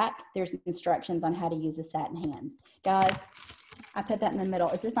on the back, there's instructions on how to use the satin hands. Guys, I put that in the middle.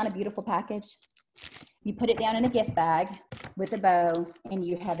 Is this not a beautiful package? You put it down in a gift bag with a bow and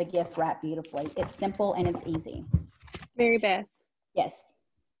you have a gift wrapped beautifully. It's simple and it's easy. Mary Beth, Yes.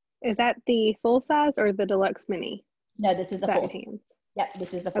 is that the full size or the deluxe mini? No, this is the full. Hands. Yep,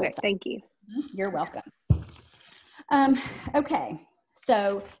 this is the full Okay, size. thank you. You're welcome. Okay,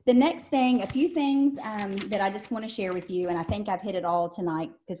 so the next thing, a few things that I just want to share with you, and I think I've hit it all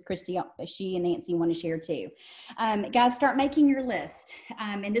tonight because Christy, she and Nancy want to share too. Guys, start making your list.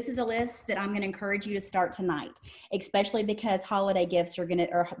 And this is a list that I'm going to encourage you to start tonight, especially because holiday gifts are going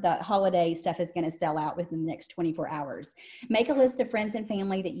to, or the holiday stuff is going to sell out within the next 24 hours. Make a list of friends and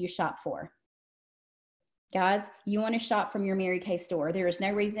family that you shop for. Guys, you want to shop from your Mary Kay store. There is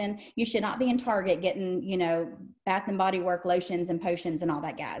no reason you should not be in Target getting, you know, Bath and Body Work lotions and potions and all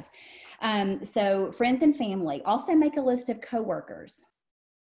that, guys. So friends and family. Also make a list of coworkers,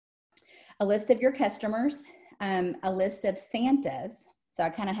 a list of your customers, a list of Santas. So I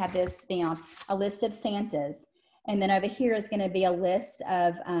kind of have this down, a list of Santas. And then over here is going to be a list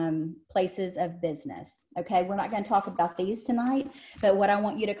of places of business. Okay, we're not going to talk about these tonight, but what I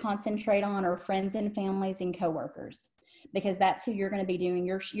want you to concentrate on are friends and families and coworkers, because that's who you're going to be doing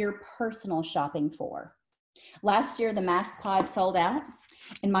your personal shopping for. Last year, the mask pod sold out,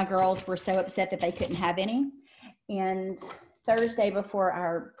 and my girls were so upset that they couldn't have any. And Thursday before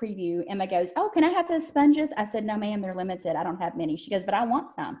our preview, Emma goes, "Oh, can I have those sponges?" I said, "No, ma'am, they're limited. I don't have many." She goes, "But I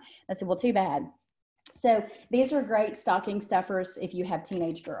want some." I said, "Well, too bad." So these are great stocking stuffers if you have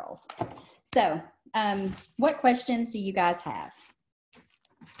teenage girls. So what questions do you guys have?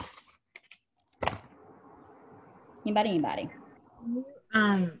 Anybody? Can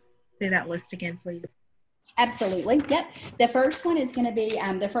you say that list again, please? Absolutely. Yep. The first one is going to be,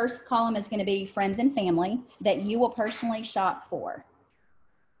 the first column is going to be friends and family that you will personally shop for.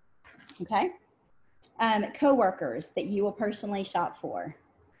 Okay. Coworkers that you will personally shop for.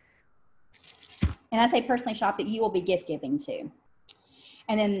 And I say personally shop that you will be gift giving to.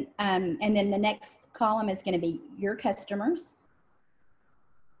 And then the next column is going to be your customers.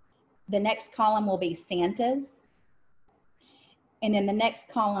 The next column will be Santa's. And then the next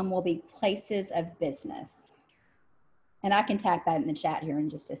column will be places of business. And I can tag that in the chat here in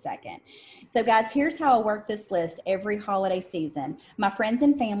just a second. So guys, here's how I work this list every holiday season. My friends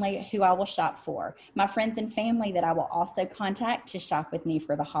and family who I will shop for. My friends and family that I will also contact to shop with me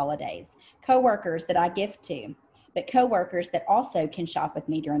for the holidays. Coworkers that I gift to, but coworkers that also can shop with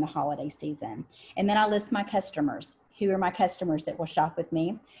me during the holiday season. And then I list my customers. Who are my customers that will shop with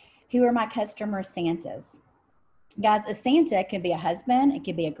me? Who are my customer Santas? Guys, a Santa could be a husband, it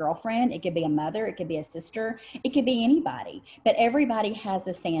could be a girlfriend, it could be a mother, it could be a sister, it could be anybody, but everybody has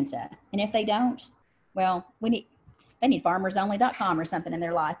a Santa. And if they don't, well, they need farmersonly.com or something in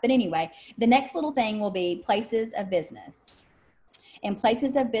their life. But anyway, the next little thing will be places of business. And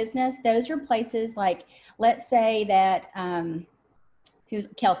places of business, those are places like, let's say that, who's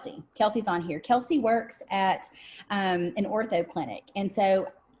Kelsey? Kelsey's on here. Kelsey works at an ortho clinic. And so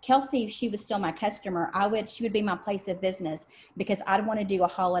Kelsey, if she was still my customer, she would be my place of business because I'd want to do a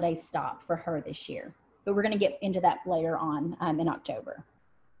holiday stop for her this year. But we're going to get into that later on in October.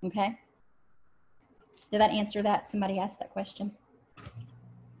 Okay. Did that answer that? Somebody asked that question.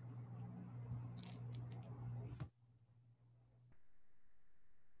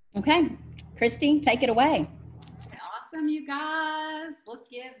 Okay. Christy, take it away. Awesome, you guys. Let's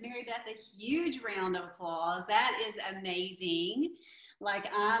give Mary Beth a huge round of applause. That is amazing. Like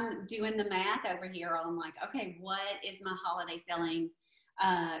I'm doing the math over here on like, okay, what is my holiday selling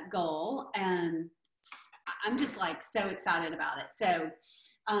goal? I'm just like so excited about it. So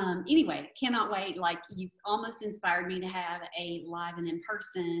anyway, cannot wait. Like you almost inspired me to have a live and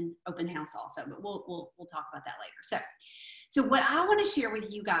in-person open house also, but we'll talk about that later. So what I want to share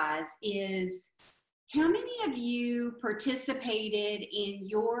with you guys is how many of you participated in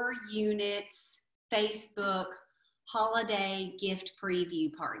your unit's Facebook holiday gift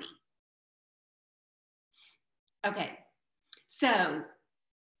preview party? Okay, so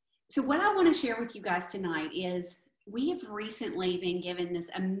what I want to share with you guys tonight is we have recently been given this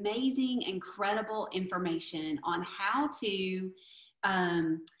amazing, incredible information on how to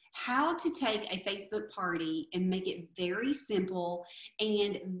take a Facebook party and make it very simple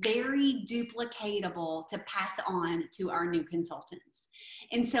and very duplicatable to pass on to our new consultants.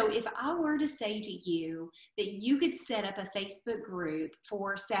 And so if I were to say to you that you could set up a Facebook group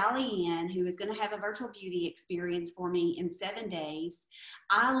for Sally Ann, who is going to have a virtual beauty experience for me in 7 days,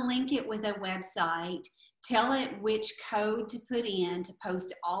 I link it with a website, tell it which code to put in to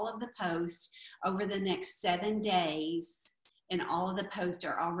post all of the posts over the next 7 days, and all of the posts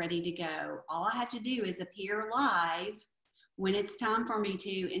are all ready to go. All I have to do is appear live when it's time for me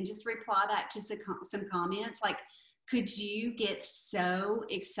to, and just reply back to some comments. Like, could you get so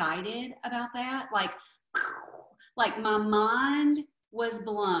excited about that? Like my mind was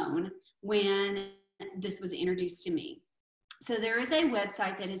blown when this was introduced to me. So there is a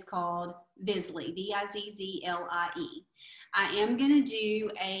website that is called Vizly, V-I-Z-Z-L-I-E. I am going to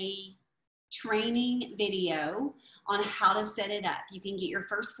do a training video on how to set it up. You can get your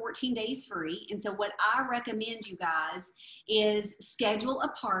first 14 days free. And so what I recommend you guys is schedule a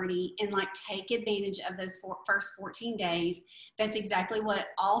party and like take advantage of those first 14 days. That's exactly what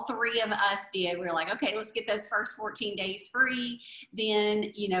all three of us did. We were like, okay, let's get those first 14 days free.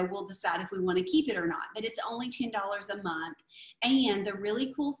 Then, you know, we'll decide if we want to keep it or not. But it's only $10 a month. And the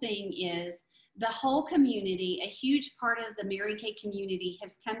really cool thing is the whole community, a huge part of the Mary Kay community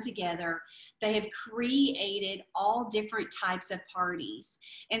has come together. They have created all different types of parties.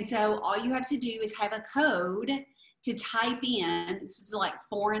 And so all you have to do is have a code to type in. This is like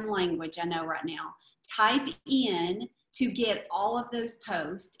foreign language, I know right now. Type in to get all of those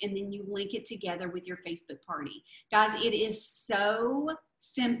posts, and then you link it together with your Facebook party. Guys, it is so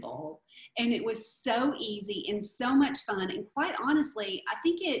simple, and it was so easy and so much fun. And quite honestly, I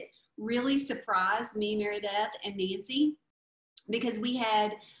think it really surprised me, Mary Beth and Nancy, because we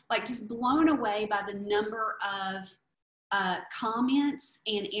had like just blown away by the number of comments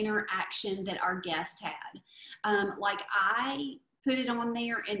and interaction that our guests had. Like I put it on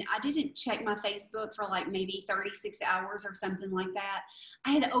there and I didn't check my Facebook for like maybe 36 hours or something like that.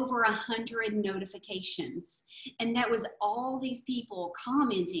 I had over 100 notifications, and that was all these people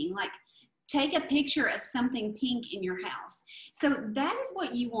commenting like, take a picture of something pink in your house. So that is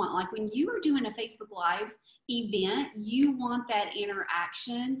what you want. Like when you are doing a Facebook Live event, you want that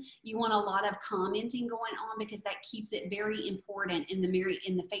interaction. You want a lot of commenting going on because that keeps it very important in the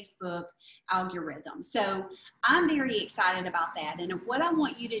Facebook algorithm. So I'm very excited about that. And what I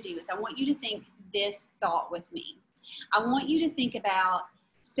want you to do is I want you to think this thought with me. I want you to think about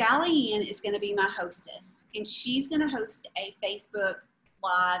Sally Ann is going to be my hostess, and she's going to host a Facebook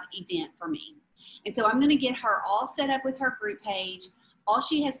Live event for me. And so I'm going to get her all set up with her group page. All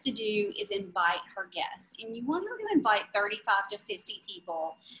she has to do is invite her guests. And you want her to invite 35 to 50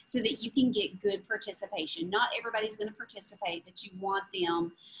 people so that you can get good participation. Not everybody's going to participate, but you want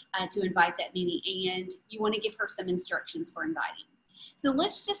them to invite that many. And you want to give her some instructions for inviting. So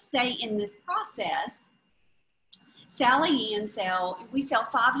let's just say in this process, Sally Ann we sell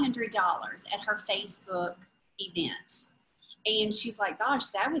 $500 at her Facebook event. And she's like, gosh,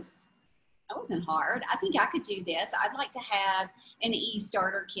 that wasn't hard. I think I could do this. I'd like to have an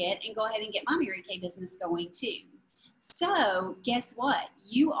e-starter kit and go ahead and get my Mary Kay business going too. So guess what?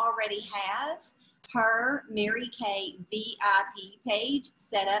 You already have her Mary Kay VIP page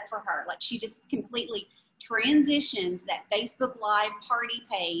set up for her. Like she just completely transitions that Facebook Live party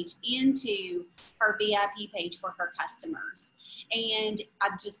page into her VIP page for her customers. And I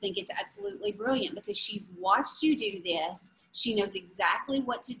just think it's absolutely brilliant because she's watched you do this. She knows exactly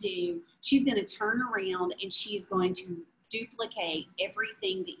what to do. She's going to turn around and she's going to duplicate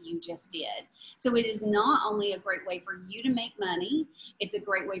everything that you just did. So it is not only a great way for you to make money, it's a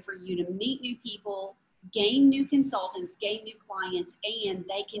great way for you to meet new people, gain new consultants, gain new clients, and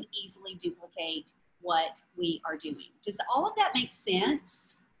they can easily duplicate what we are doing. Does all of that make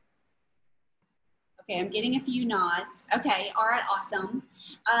sense? Okay, I'm getting a few nods. Okay, all right, awesome.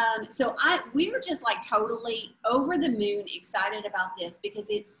 So we're just like totally over the moon excited about this because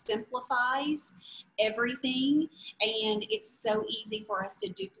it simplifies everything, and it's so easy for us to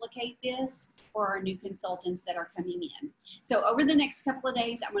duplicate this for our new consultants that are coming in. So over the next couple of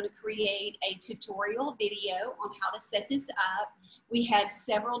days, I'm going to create a tutorial video on how to set this up. We have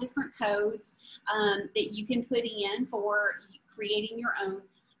several different codes that you can put in for creating your own,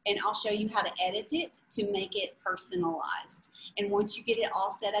 and I'll show you how to edit it to make it personalized. And once you get it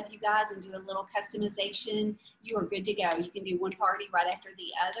all set up, you guys, and do a little customization, you are good to go. You can do one party right after the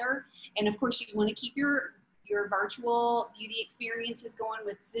other. And of course, you want to keep your virtual beauty experiences going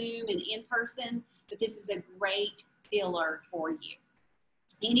with Zoom and in person, but this is a great filler for you.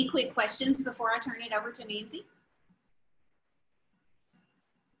 Any quick questions before I turn it over to Nancy?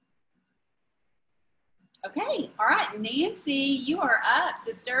 Okay, all right, Nancy, you are up,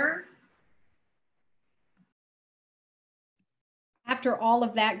 sister. After all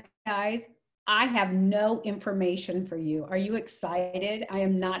of that, guys, I have no information for you. Are you excited? I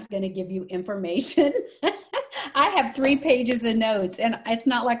am not going to give you information. I have 3 pages of notes, and it's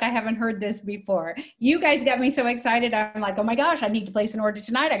not like I haven't heard this before. You guys got me so excited. I'm like, oh my gosh, I need to place an order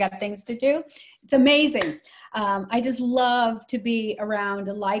tonight. I got things to do. It's amazing. I just love to be around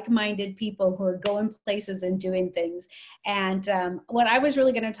like-minded people who are going places and doing things. And what I was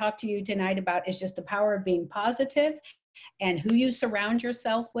really going to talk to you tonight about is just the power of being positive and who you surround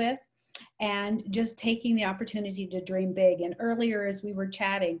yourself with, and just taking the opportunity to dream big. And earlier, as we were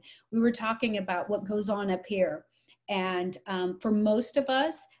chatting, we were talking about what goes on up here. And for most of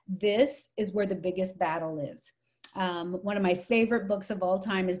us, this is where the biggest battle is. One of my favorite books of all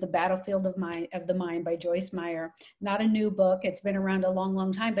time is The Battlefield of the Mind by Joyce Meyer. Not a new book. It's been around a long,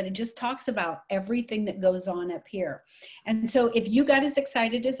 long time, but it just talks about everything that goes on up here. And so if you got as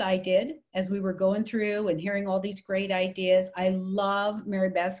excited as I did, as we were going through and hearing all these great ideas, I love Mary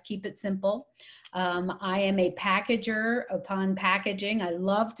Beth's Keep It Simple. I am a packager upon packaging. I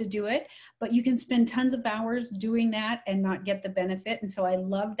love to do it, but you can spend tons of hours doing that and not get the benefit. And so I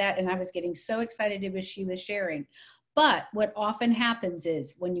love that. And I was getting so excited as she was sharing. But what often happens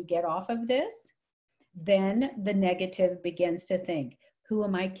is when you get off of this, then the negative begins to think, who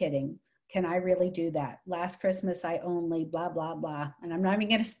am I kidding? Can I really do that? Last Christmas, I only blah, blah, blah. And I'm not even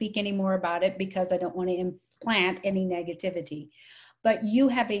going to speak any more about it because I don't want to implant any negativity. But you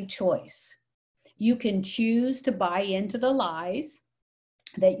have a choice. You can choose to buy into the lies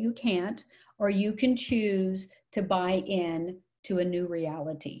that you can't, or you can choose to buy in to a new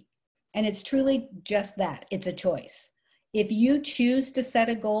reality. And it's truly just that. It's a choice. If you choose to set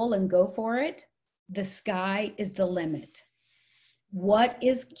a goal and go for it, the sky is the limit. What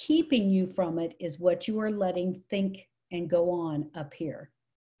is keeping you from it is what you are letting think and go on up here.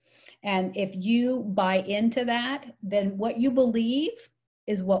 And if you buy into that, then what you believe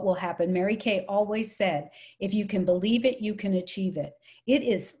is what will happen. Mary Kay always said, if you can believe it, you can achieve it. It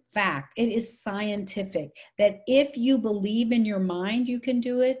is fact. It is scientific that if you believe in your mind you can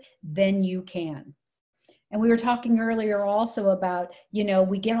do it, then you can. And we were talking earlier also about,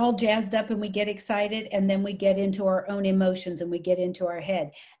 we get all jazzed up and we get excited, and then we get into our own emotions and we get into our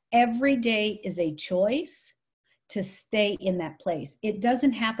head. Every day is a choice to stay in that place. It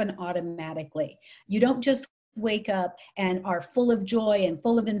doesn't happen automatically. You don't just wake up and are full of joy and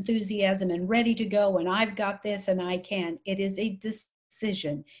full of enthusiasm and ready to go and I've got this and I can. It is a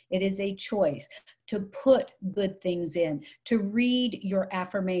decision. It is a choice to put good things in, to read your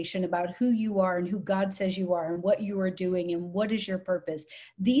affirmation about who you are and who God says you are and what you are doing and what is your purpose.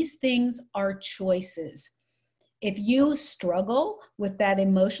 These things are choices. If you struggle with that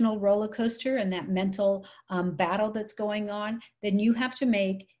emotional roller coaster and that mental battle that's going on, then you have to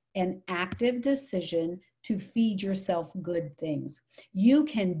make an active decision to feed yourself good things. You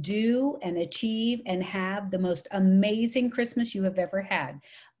can do and achieve and have the most amazing Christmas you have ever had.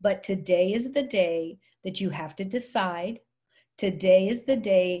 But today is the day that you have to decide. Today is the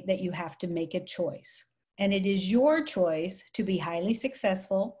day that you have to make a choice. And it is your choice to be highly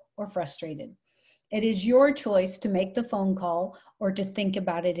successful or frustrated. It is your choice to make the phone call or to think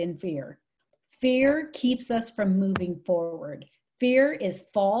about it in fear. Fear keeps us from moving forward. Fear is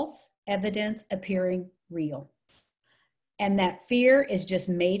false evidence appearing real. And that fear is just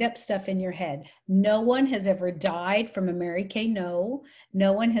made up stuff in your head. No one has ever died from a Mary Kay no.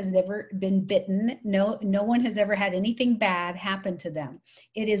 No one has ever been bitten. No one has ever had anything bad happen to them.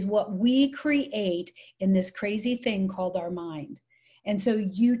 It is what we create in this crazy thing called our mind. And so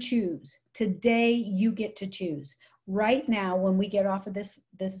you choose. Today you get to choose. Right now, when we get off of this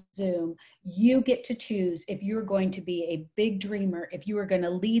Zoom, you get to choose if you're going to be a big dreamer, if you are going to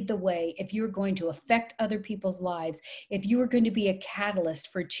lead the way, if you're going to affect other people's lives, if you are going to be a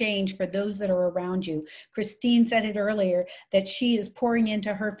catalyst for change for those that are around you. Christine said it earlier that she is pouring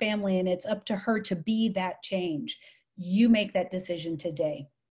into her family and it's up to her to be that change. You make that decision today.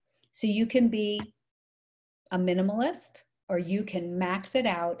 So you can be a minimalist, or you can max it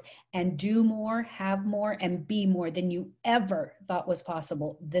out and do more, have more, and be more than you ever thought was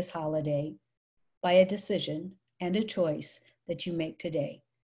possible this holiday by a decision and a choice that you make today.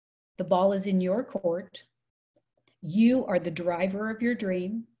 The ball is in your court. You are the driver of your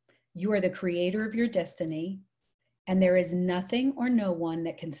dream. You are the creator of your destiny. And there is nothing or no one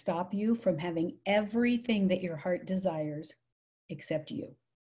that can stop you from having everything that your heart desires except you.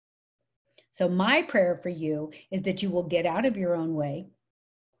 So my prayer for you is that you will get out of your own way,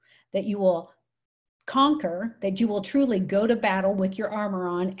 that you will conquer, that you will truly go to battle with your armor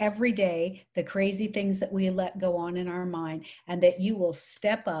on every day, the crazy things that we let go on in our mind, and that you will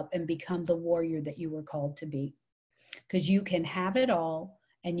step up and become the warrior that you were called to be. Because you can have it all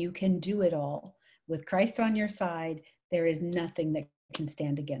and you can do it all. With Christ on your side, there is nothing that can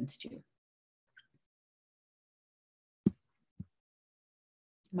stand against you.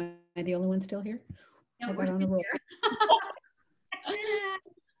 Am I the only one still here? No, we're still here.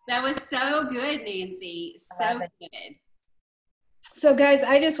 That was so good, Nancy. So good. So guys,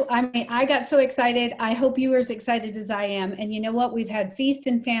 I got so excited. I hope you are as excited as I am. And you know what? We've had feast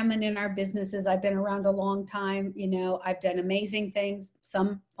and famine in our businesses. I've been around a long time. You know, I've done amazing things,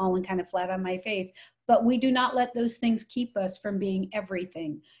 some falling kind of flat on my face, but we do not let those things keep us from being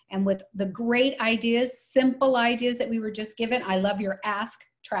everything. And with the great ideas, simple ideas that we were just given, I love your ask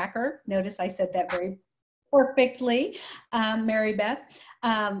tracker. Notice I said that very perfectly, Mary Beth.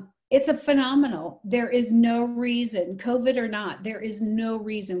 It's a phenomenal. There is no reason, COVID or not, there is no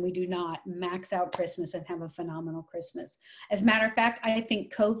reason we do not max out Christmas and have a phenomenal Christmas. As a matter of fact, I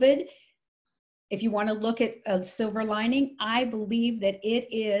think COVID, if you want to look at a silver lining, I believe that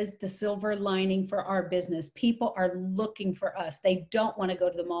it is the silver lining for our business. People are looking for us. They don't want to go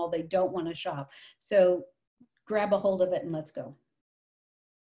to the mall. They don't want to shop. So grab a hold of it and let's go.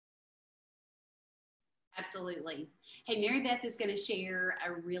 Absolutely. Hey, Mary Beth is going to share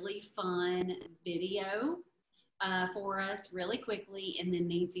a really fun video for us really quickly, and then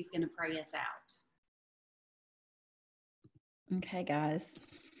Nancy's going to pray us out. Okay, guys.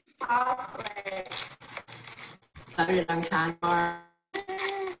 Voted on kind bar.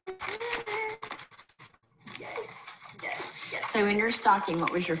 So in your stocking,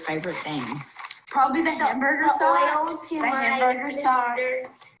 what was your favorite thing? Probably the hamburger sauce, the hamburger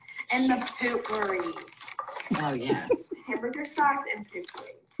sauce, and the poopery. Oh, yeah. Hamburger sauce and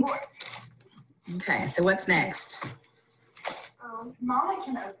poopery. Okay, so what's next? Mama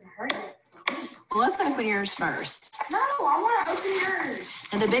can open her gift. Well, let's open yours first. No, I want to open yours.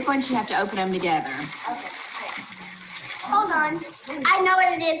 And the big ones, you have to open them together. Okay. Hold on. I know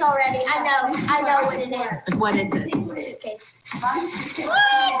what it is already. I know what it is. What is it? Suitcase.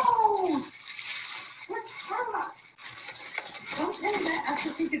 Whoa! Don't say that. I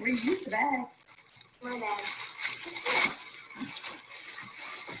thought you could reuse the bag. My bad.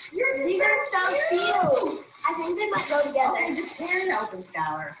 These are so cute. I think they might go together. Okay, just tear it open,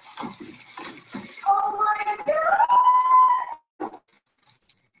 Skylar. Oh my God!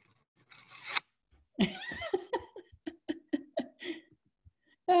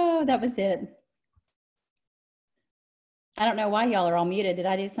 Oh, that was it. I don't know why y'all are all muted. Did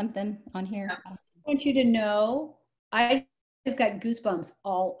I do something on here? I want you to know, I just got goosebumps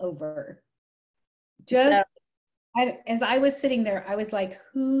all over. As I was sitting there, I was like,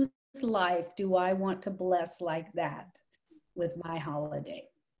 whose life do I want to bless like that with my holiday?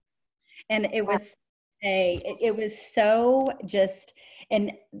 And it was so just,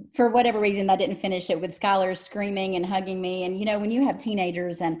 and for whatever reason, I didn't finish it with Skylar screaming and hugging me. And, you know, when you have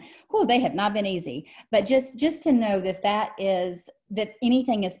teenagers and, oh, they have not been easy, but just to know that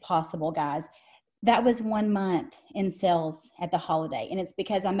anything is possible, guys. That was 1 month in sales at the holiday. And it's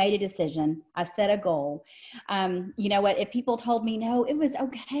because I made a decision. I set a goal. You know what? If people told me no, it was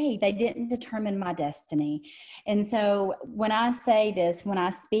okay. They didn't determine my destiny. And so when I say this, when I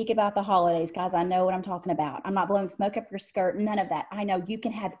speak about the holidays, guys, I know what I'm talking about. I'm not blowing smoke up your skirt. None of that. I know you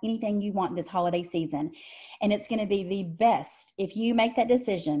can have anything you want this holiday season. And it's going to be the best. If you make that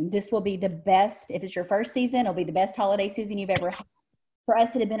decision, this will be the best. If it's your first season, it'll be the best holiday season you've ever had. For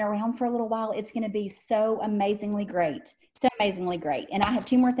us that have been around for a little while, it's going to be so amazingly great. So amazingly great. And I have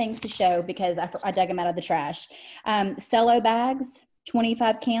 2 more things to show because I dug them out of the trash. Cello bags,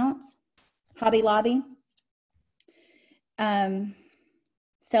 25 counts, Hobby Lobby.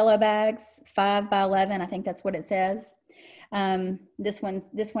 cello bags, 5 by 11. I think that's what it says. This one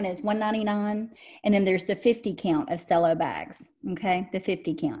is $1.99, and then there's the 50 count of cello bags. Okay, the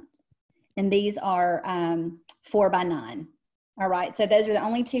 50 count, and these are 4 by 9. All right, so those are the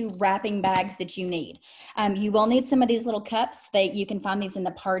only 2 wrapping bags that you need. You will need some of these little cups. You can find these in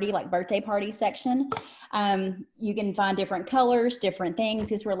the party, like birthday party section. You can find different colors, different things.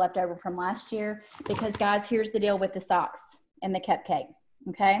 These were left over from last year because, guys, here's the deal with the socks and the cupcake,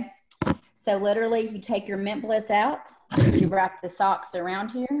 okay? So literally you take your Mint Bliss out, you wrap the socks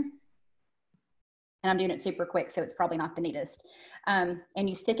around here, and I'm doing it super quick, so it's probably not the neatest. And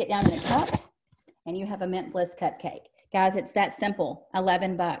you stick it down in a cup, and you have a Mint Bliss cupcake. Guys, it's that simple,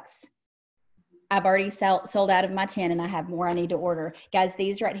 11 bucks. I've already sold out of my 10, and I have more I need to order. Guys,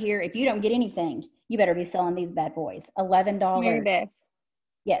 these right here, if you don't get anything, you better be selling these bad boys. $11. Mary Beth,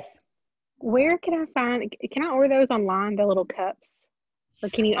 Yes. where can I order those online, the little cups? Or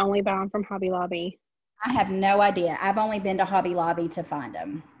can you only buy them from Hobby Lobby? I have no idea. I've only been to Hobby Lobby to find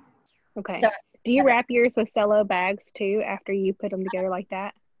them. Okay. So do you wrap yours with cello bags too after you put them together like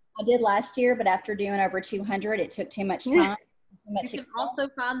that? I did last year, but after doing over 200, it took too much time. Too much You can also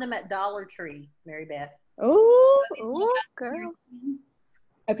find them at Dollar Tree, Mary Beth. Oh, girl.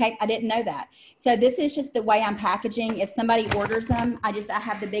 Okay, I didn't know that. So this is just the way I'm packaging. If somebody orders them, I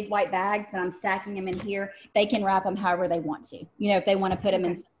have the big white bags and I'm stacking them in here. They can wrap them however they want to. You know, if they want to put them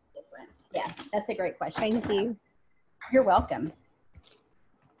in something different. Yeah, that's a great question. Thank you. You're welcome.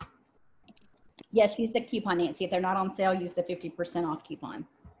 Yes, use the coupon, Nancy. If they're not on sale, use the 50% off coupon.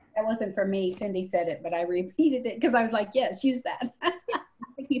 That wasn't for me. Cindy said it, but I repeated it because I was like, yes, use that.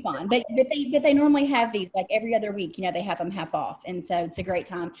 The coupon, but they normally have these like every other week. You know, they have them half off, and so it's a great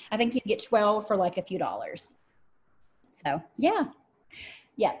time. I think you can get 12 for like a few dollars. So yeah.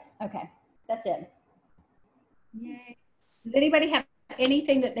 Okay, that's it. Yay. Does anybody have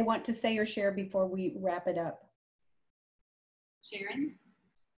anything that they want to say or share before we wrap it up? Sharon?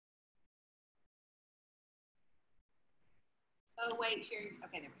 Oh, wait, Sharon.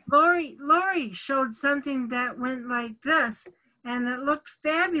 Okay, there we go. Lori showed something that went like this, and it looked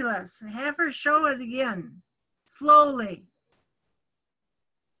fabulous. Have her show it again, slowly.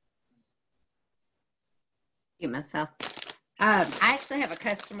 Myself. I actually have a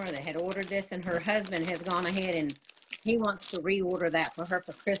customer that had ordered this, and her husband has gone ahead and he wants to reorder that for her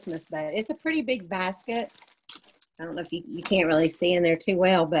for Christmas. But it's a pretty big basket. I don't know if you can't really see in there too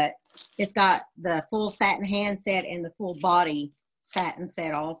well, but it's got the full satin hand set and the full body satin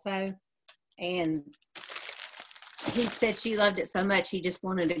set also. And he said she loved it so much, he just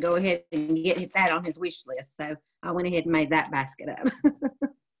wanted to go ahead and get that on his wish list. So I went ahead and made that basket up.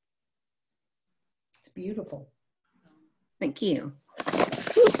 It's beautiful. Thank you.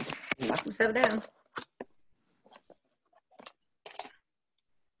 Lock myself down.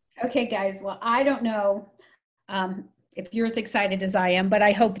 Okay, guys. Well, I don't know if you're as excited as I am, but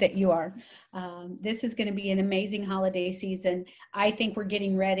I hope that you are. This is going to be an amazing holiday season. I think we're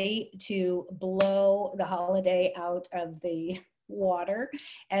getting ready to blow the holiday out of the water.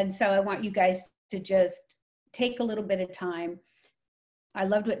 And so I want you guys to just take a little bit of time. I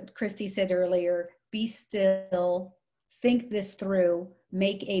loved what Christy said earlier. Be still. Think this through,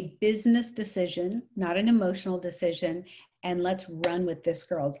 make a business decision, not an emotional decision, and let's run with this,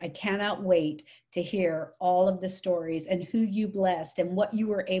 girls. I cannot wait to hear all of the stories and who you blessed and what you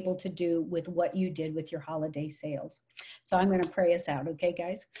were able to do with what you did with your holiday sales. So I'm going to pray us out, okay,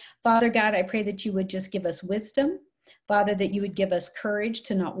 guys? Father God, I pray that you would just give us wisdom. Father, that you would give us courage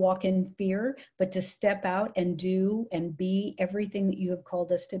to not walk in fear, but to step out and do and be everything that you have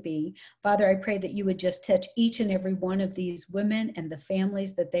called us to be. Father, I pray that you would just touch each and every one of these women and the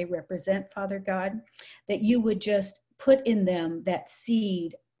families that they represent, Father God, that you would just put in them that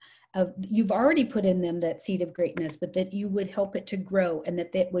seed of, you've already put in them that seed of greatness, but that you would help it to grow and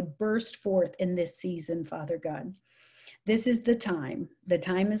that it would burst forth in this season, Father God. This is the time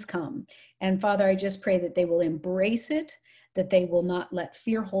has come. And Father, I just pray that they will embrace it, that they will not let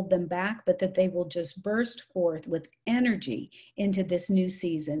fear hold them back, but that they will just burst forth with energy into this new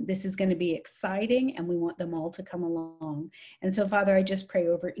season. This is going to be exciting, and we want them all to come along. And so, Father, I just pray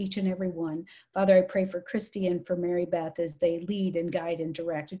over each and every one. Father, I pray for Christy and for Mary Beth as they lead and guide and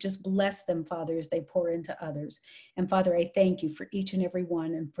direct. Just bless them, Father, as they pour into others. And Father, I thank you for each and every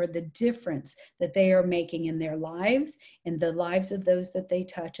one and for the difference that they are making in their lives, in the lives of those that they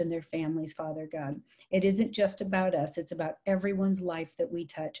touch and their families, Father God. It isn't just about us. It's about everyone's life that we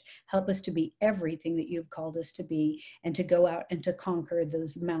touch. Help us to be everything that you've called us to be and to go out and to conquer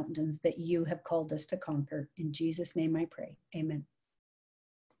those mountains that you have called us to conquer. In Jesus' name I pray. Amen.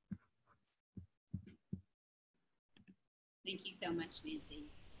 Thank you so much, Nancy.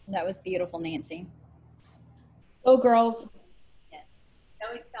 That was beautiful, Nancy. Go girls. Yes.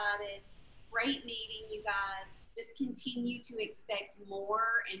 So excited. Great meeting, you guys. Just continue to expect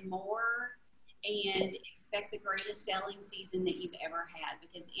more and more and expect the greatest selling season that you've ever had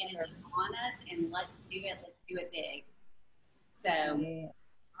because it is on us and let's do it. Let's do it big. So, all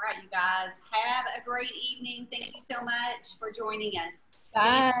right, you guys, have a great evening. Thank you so much for joining us.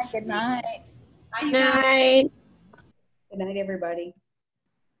 Bye. Good night. Bye, you guys. Night. Good night, everybody.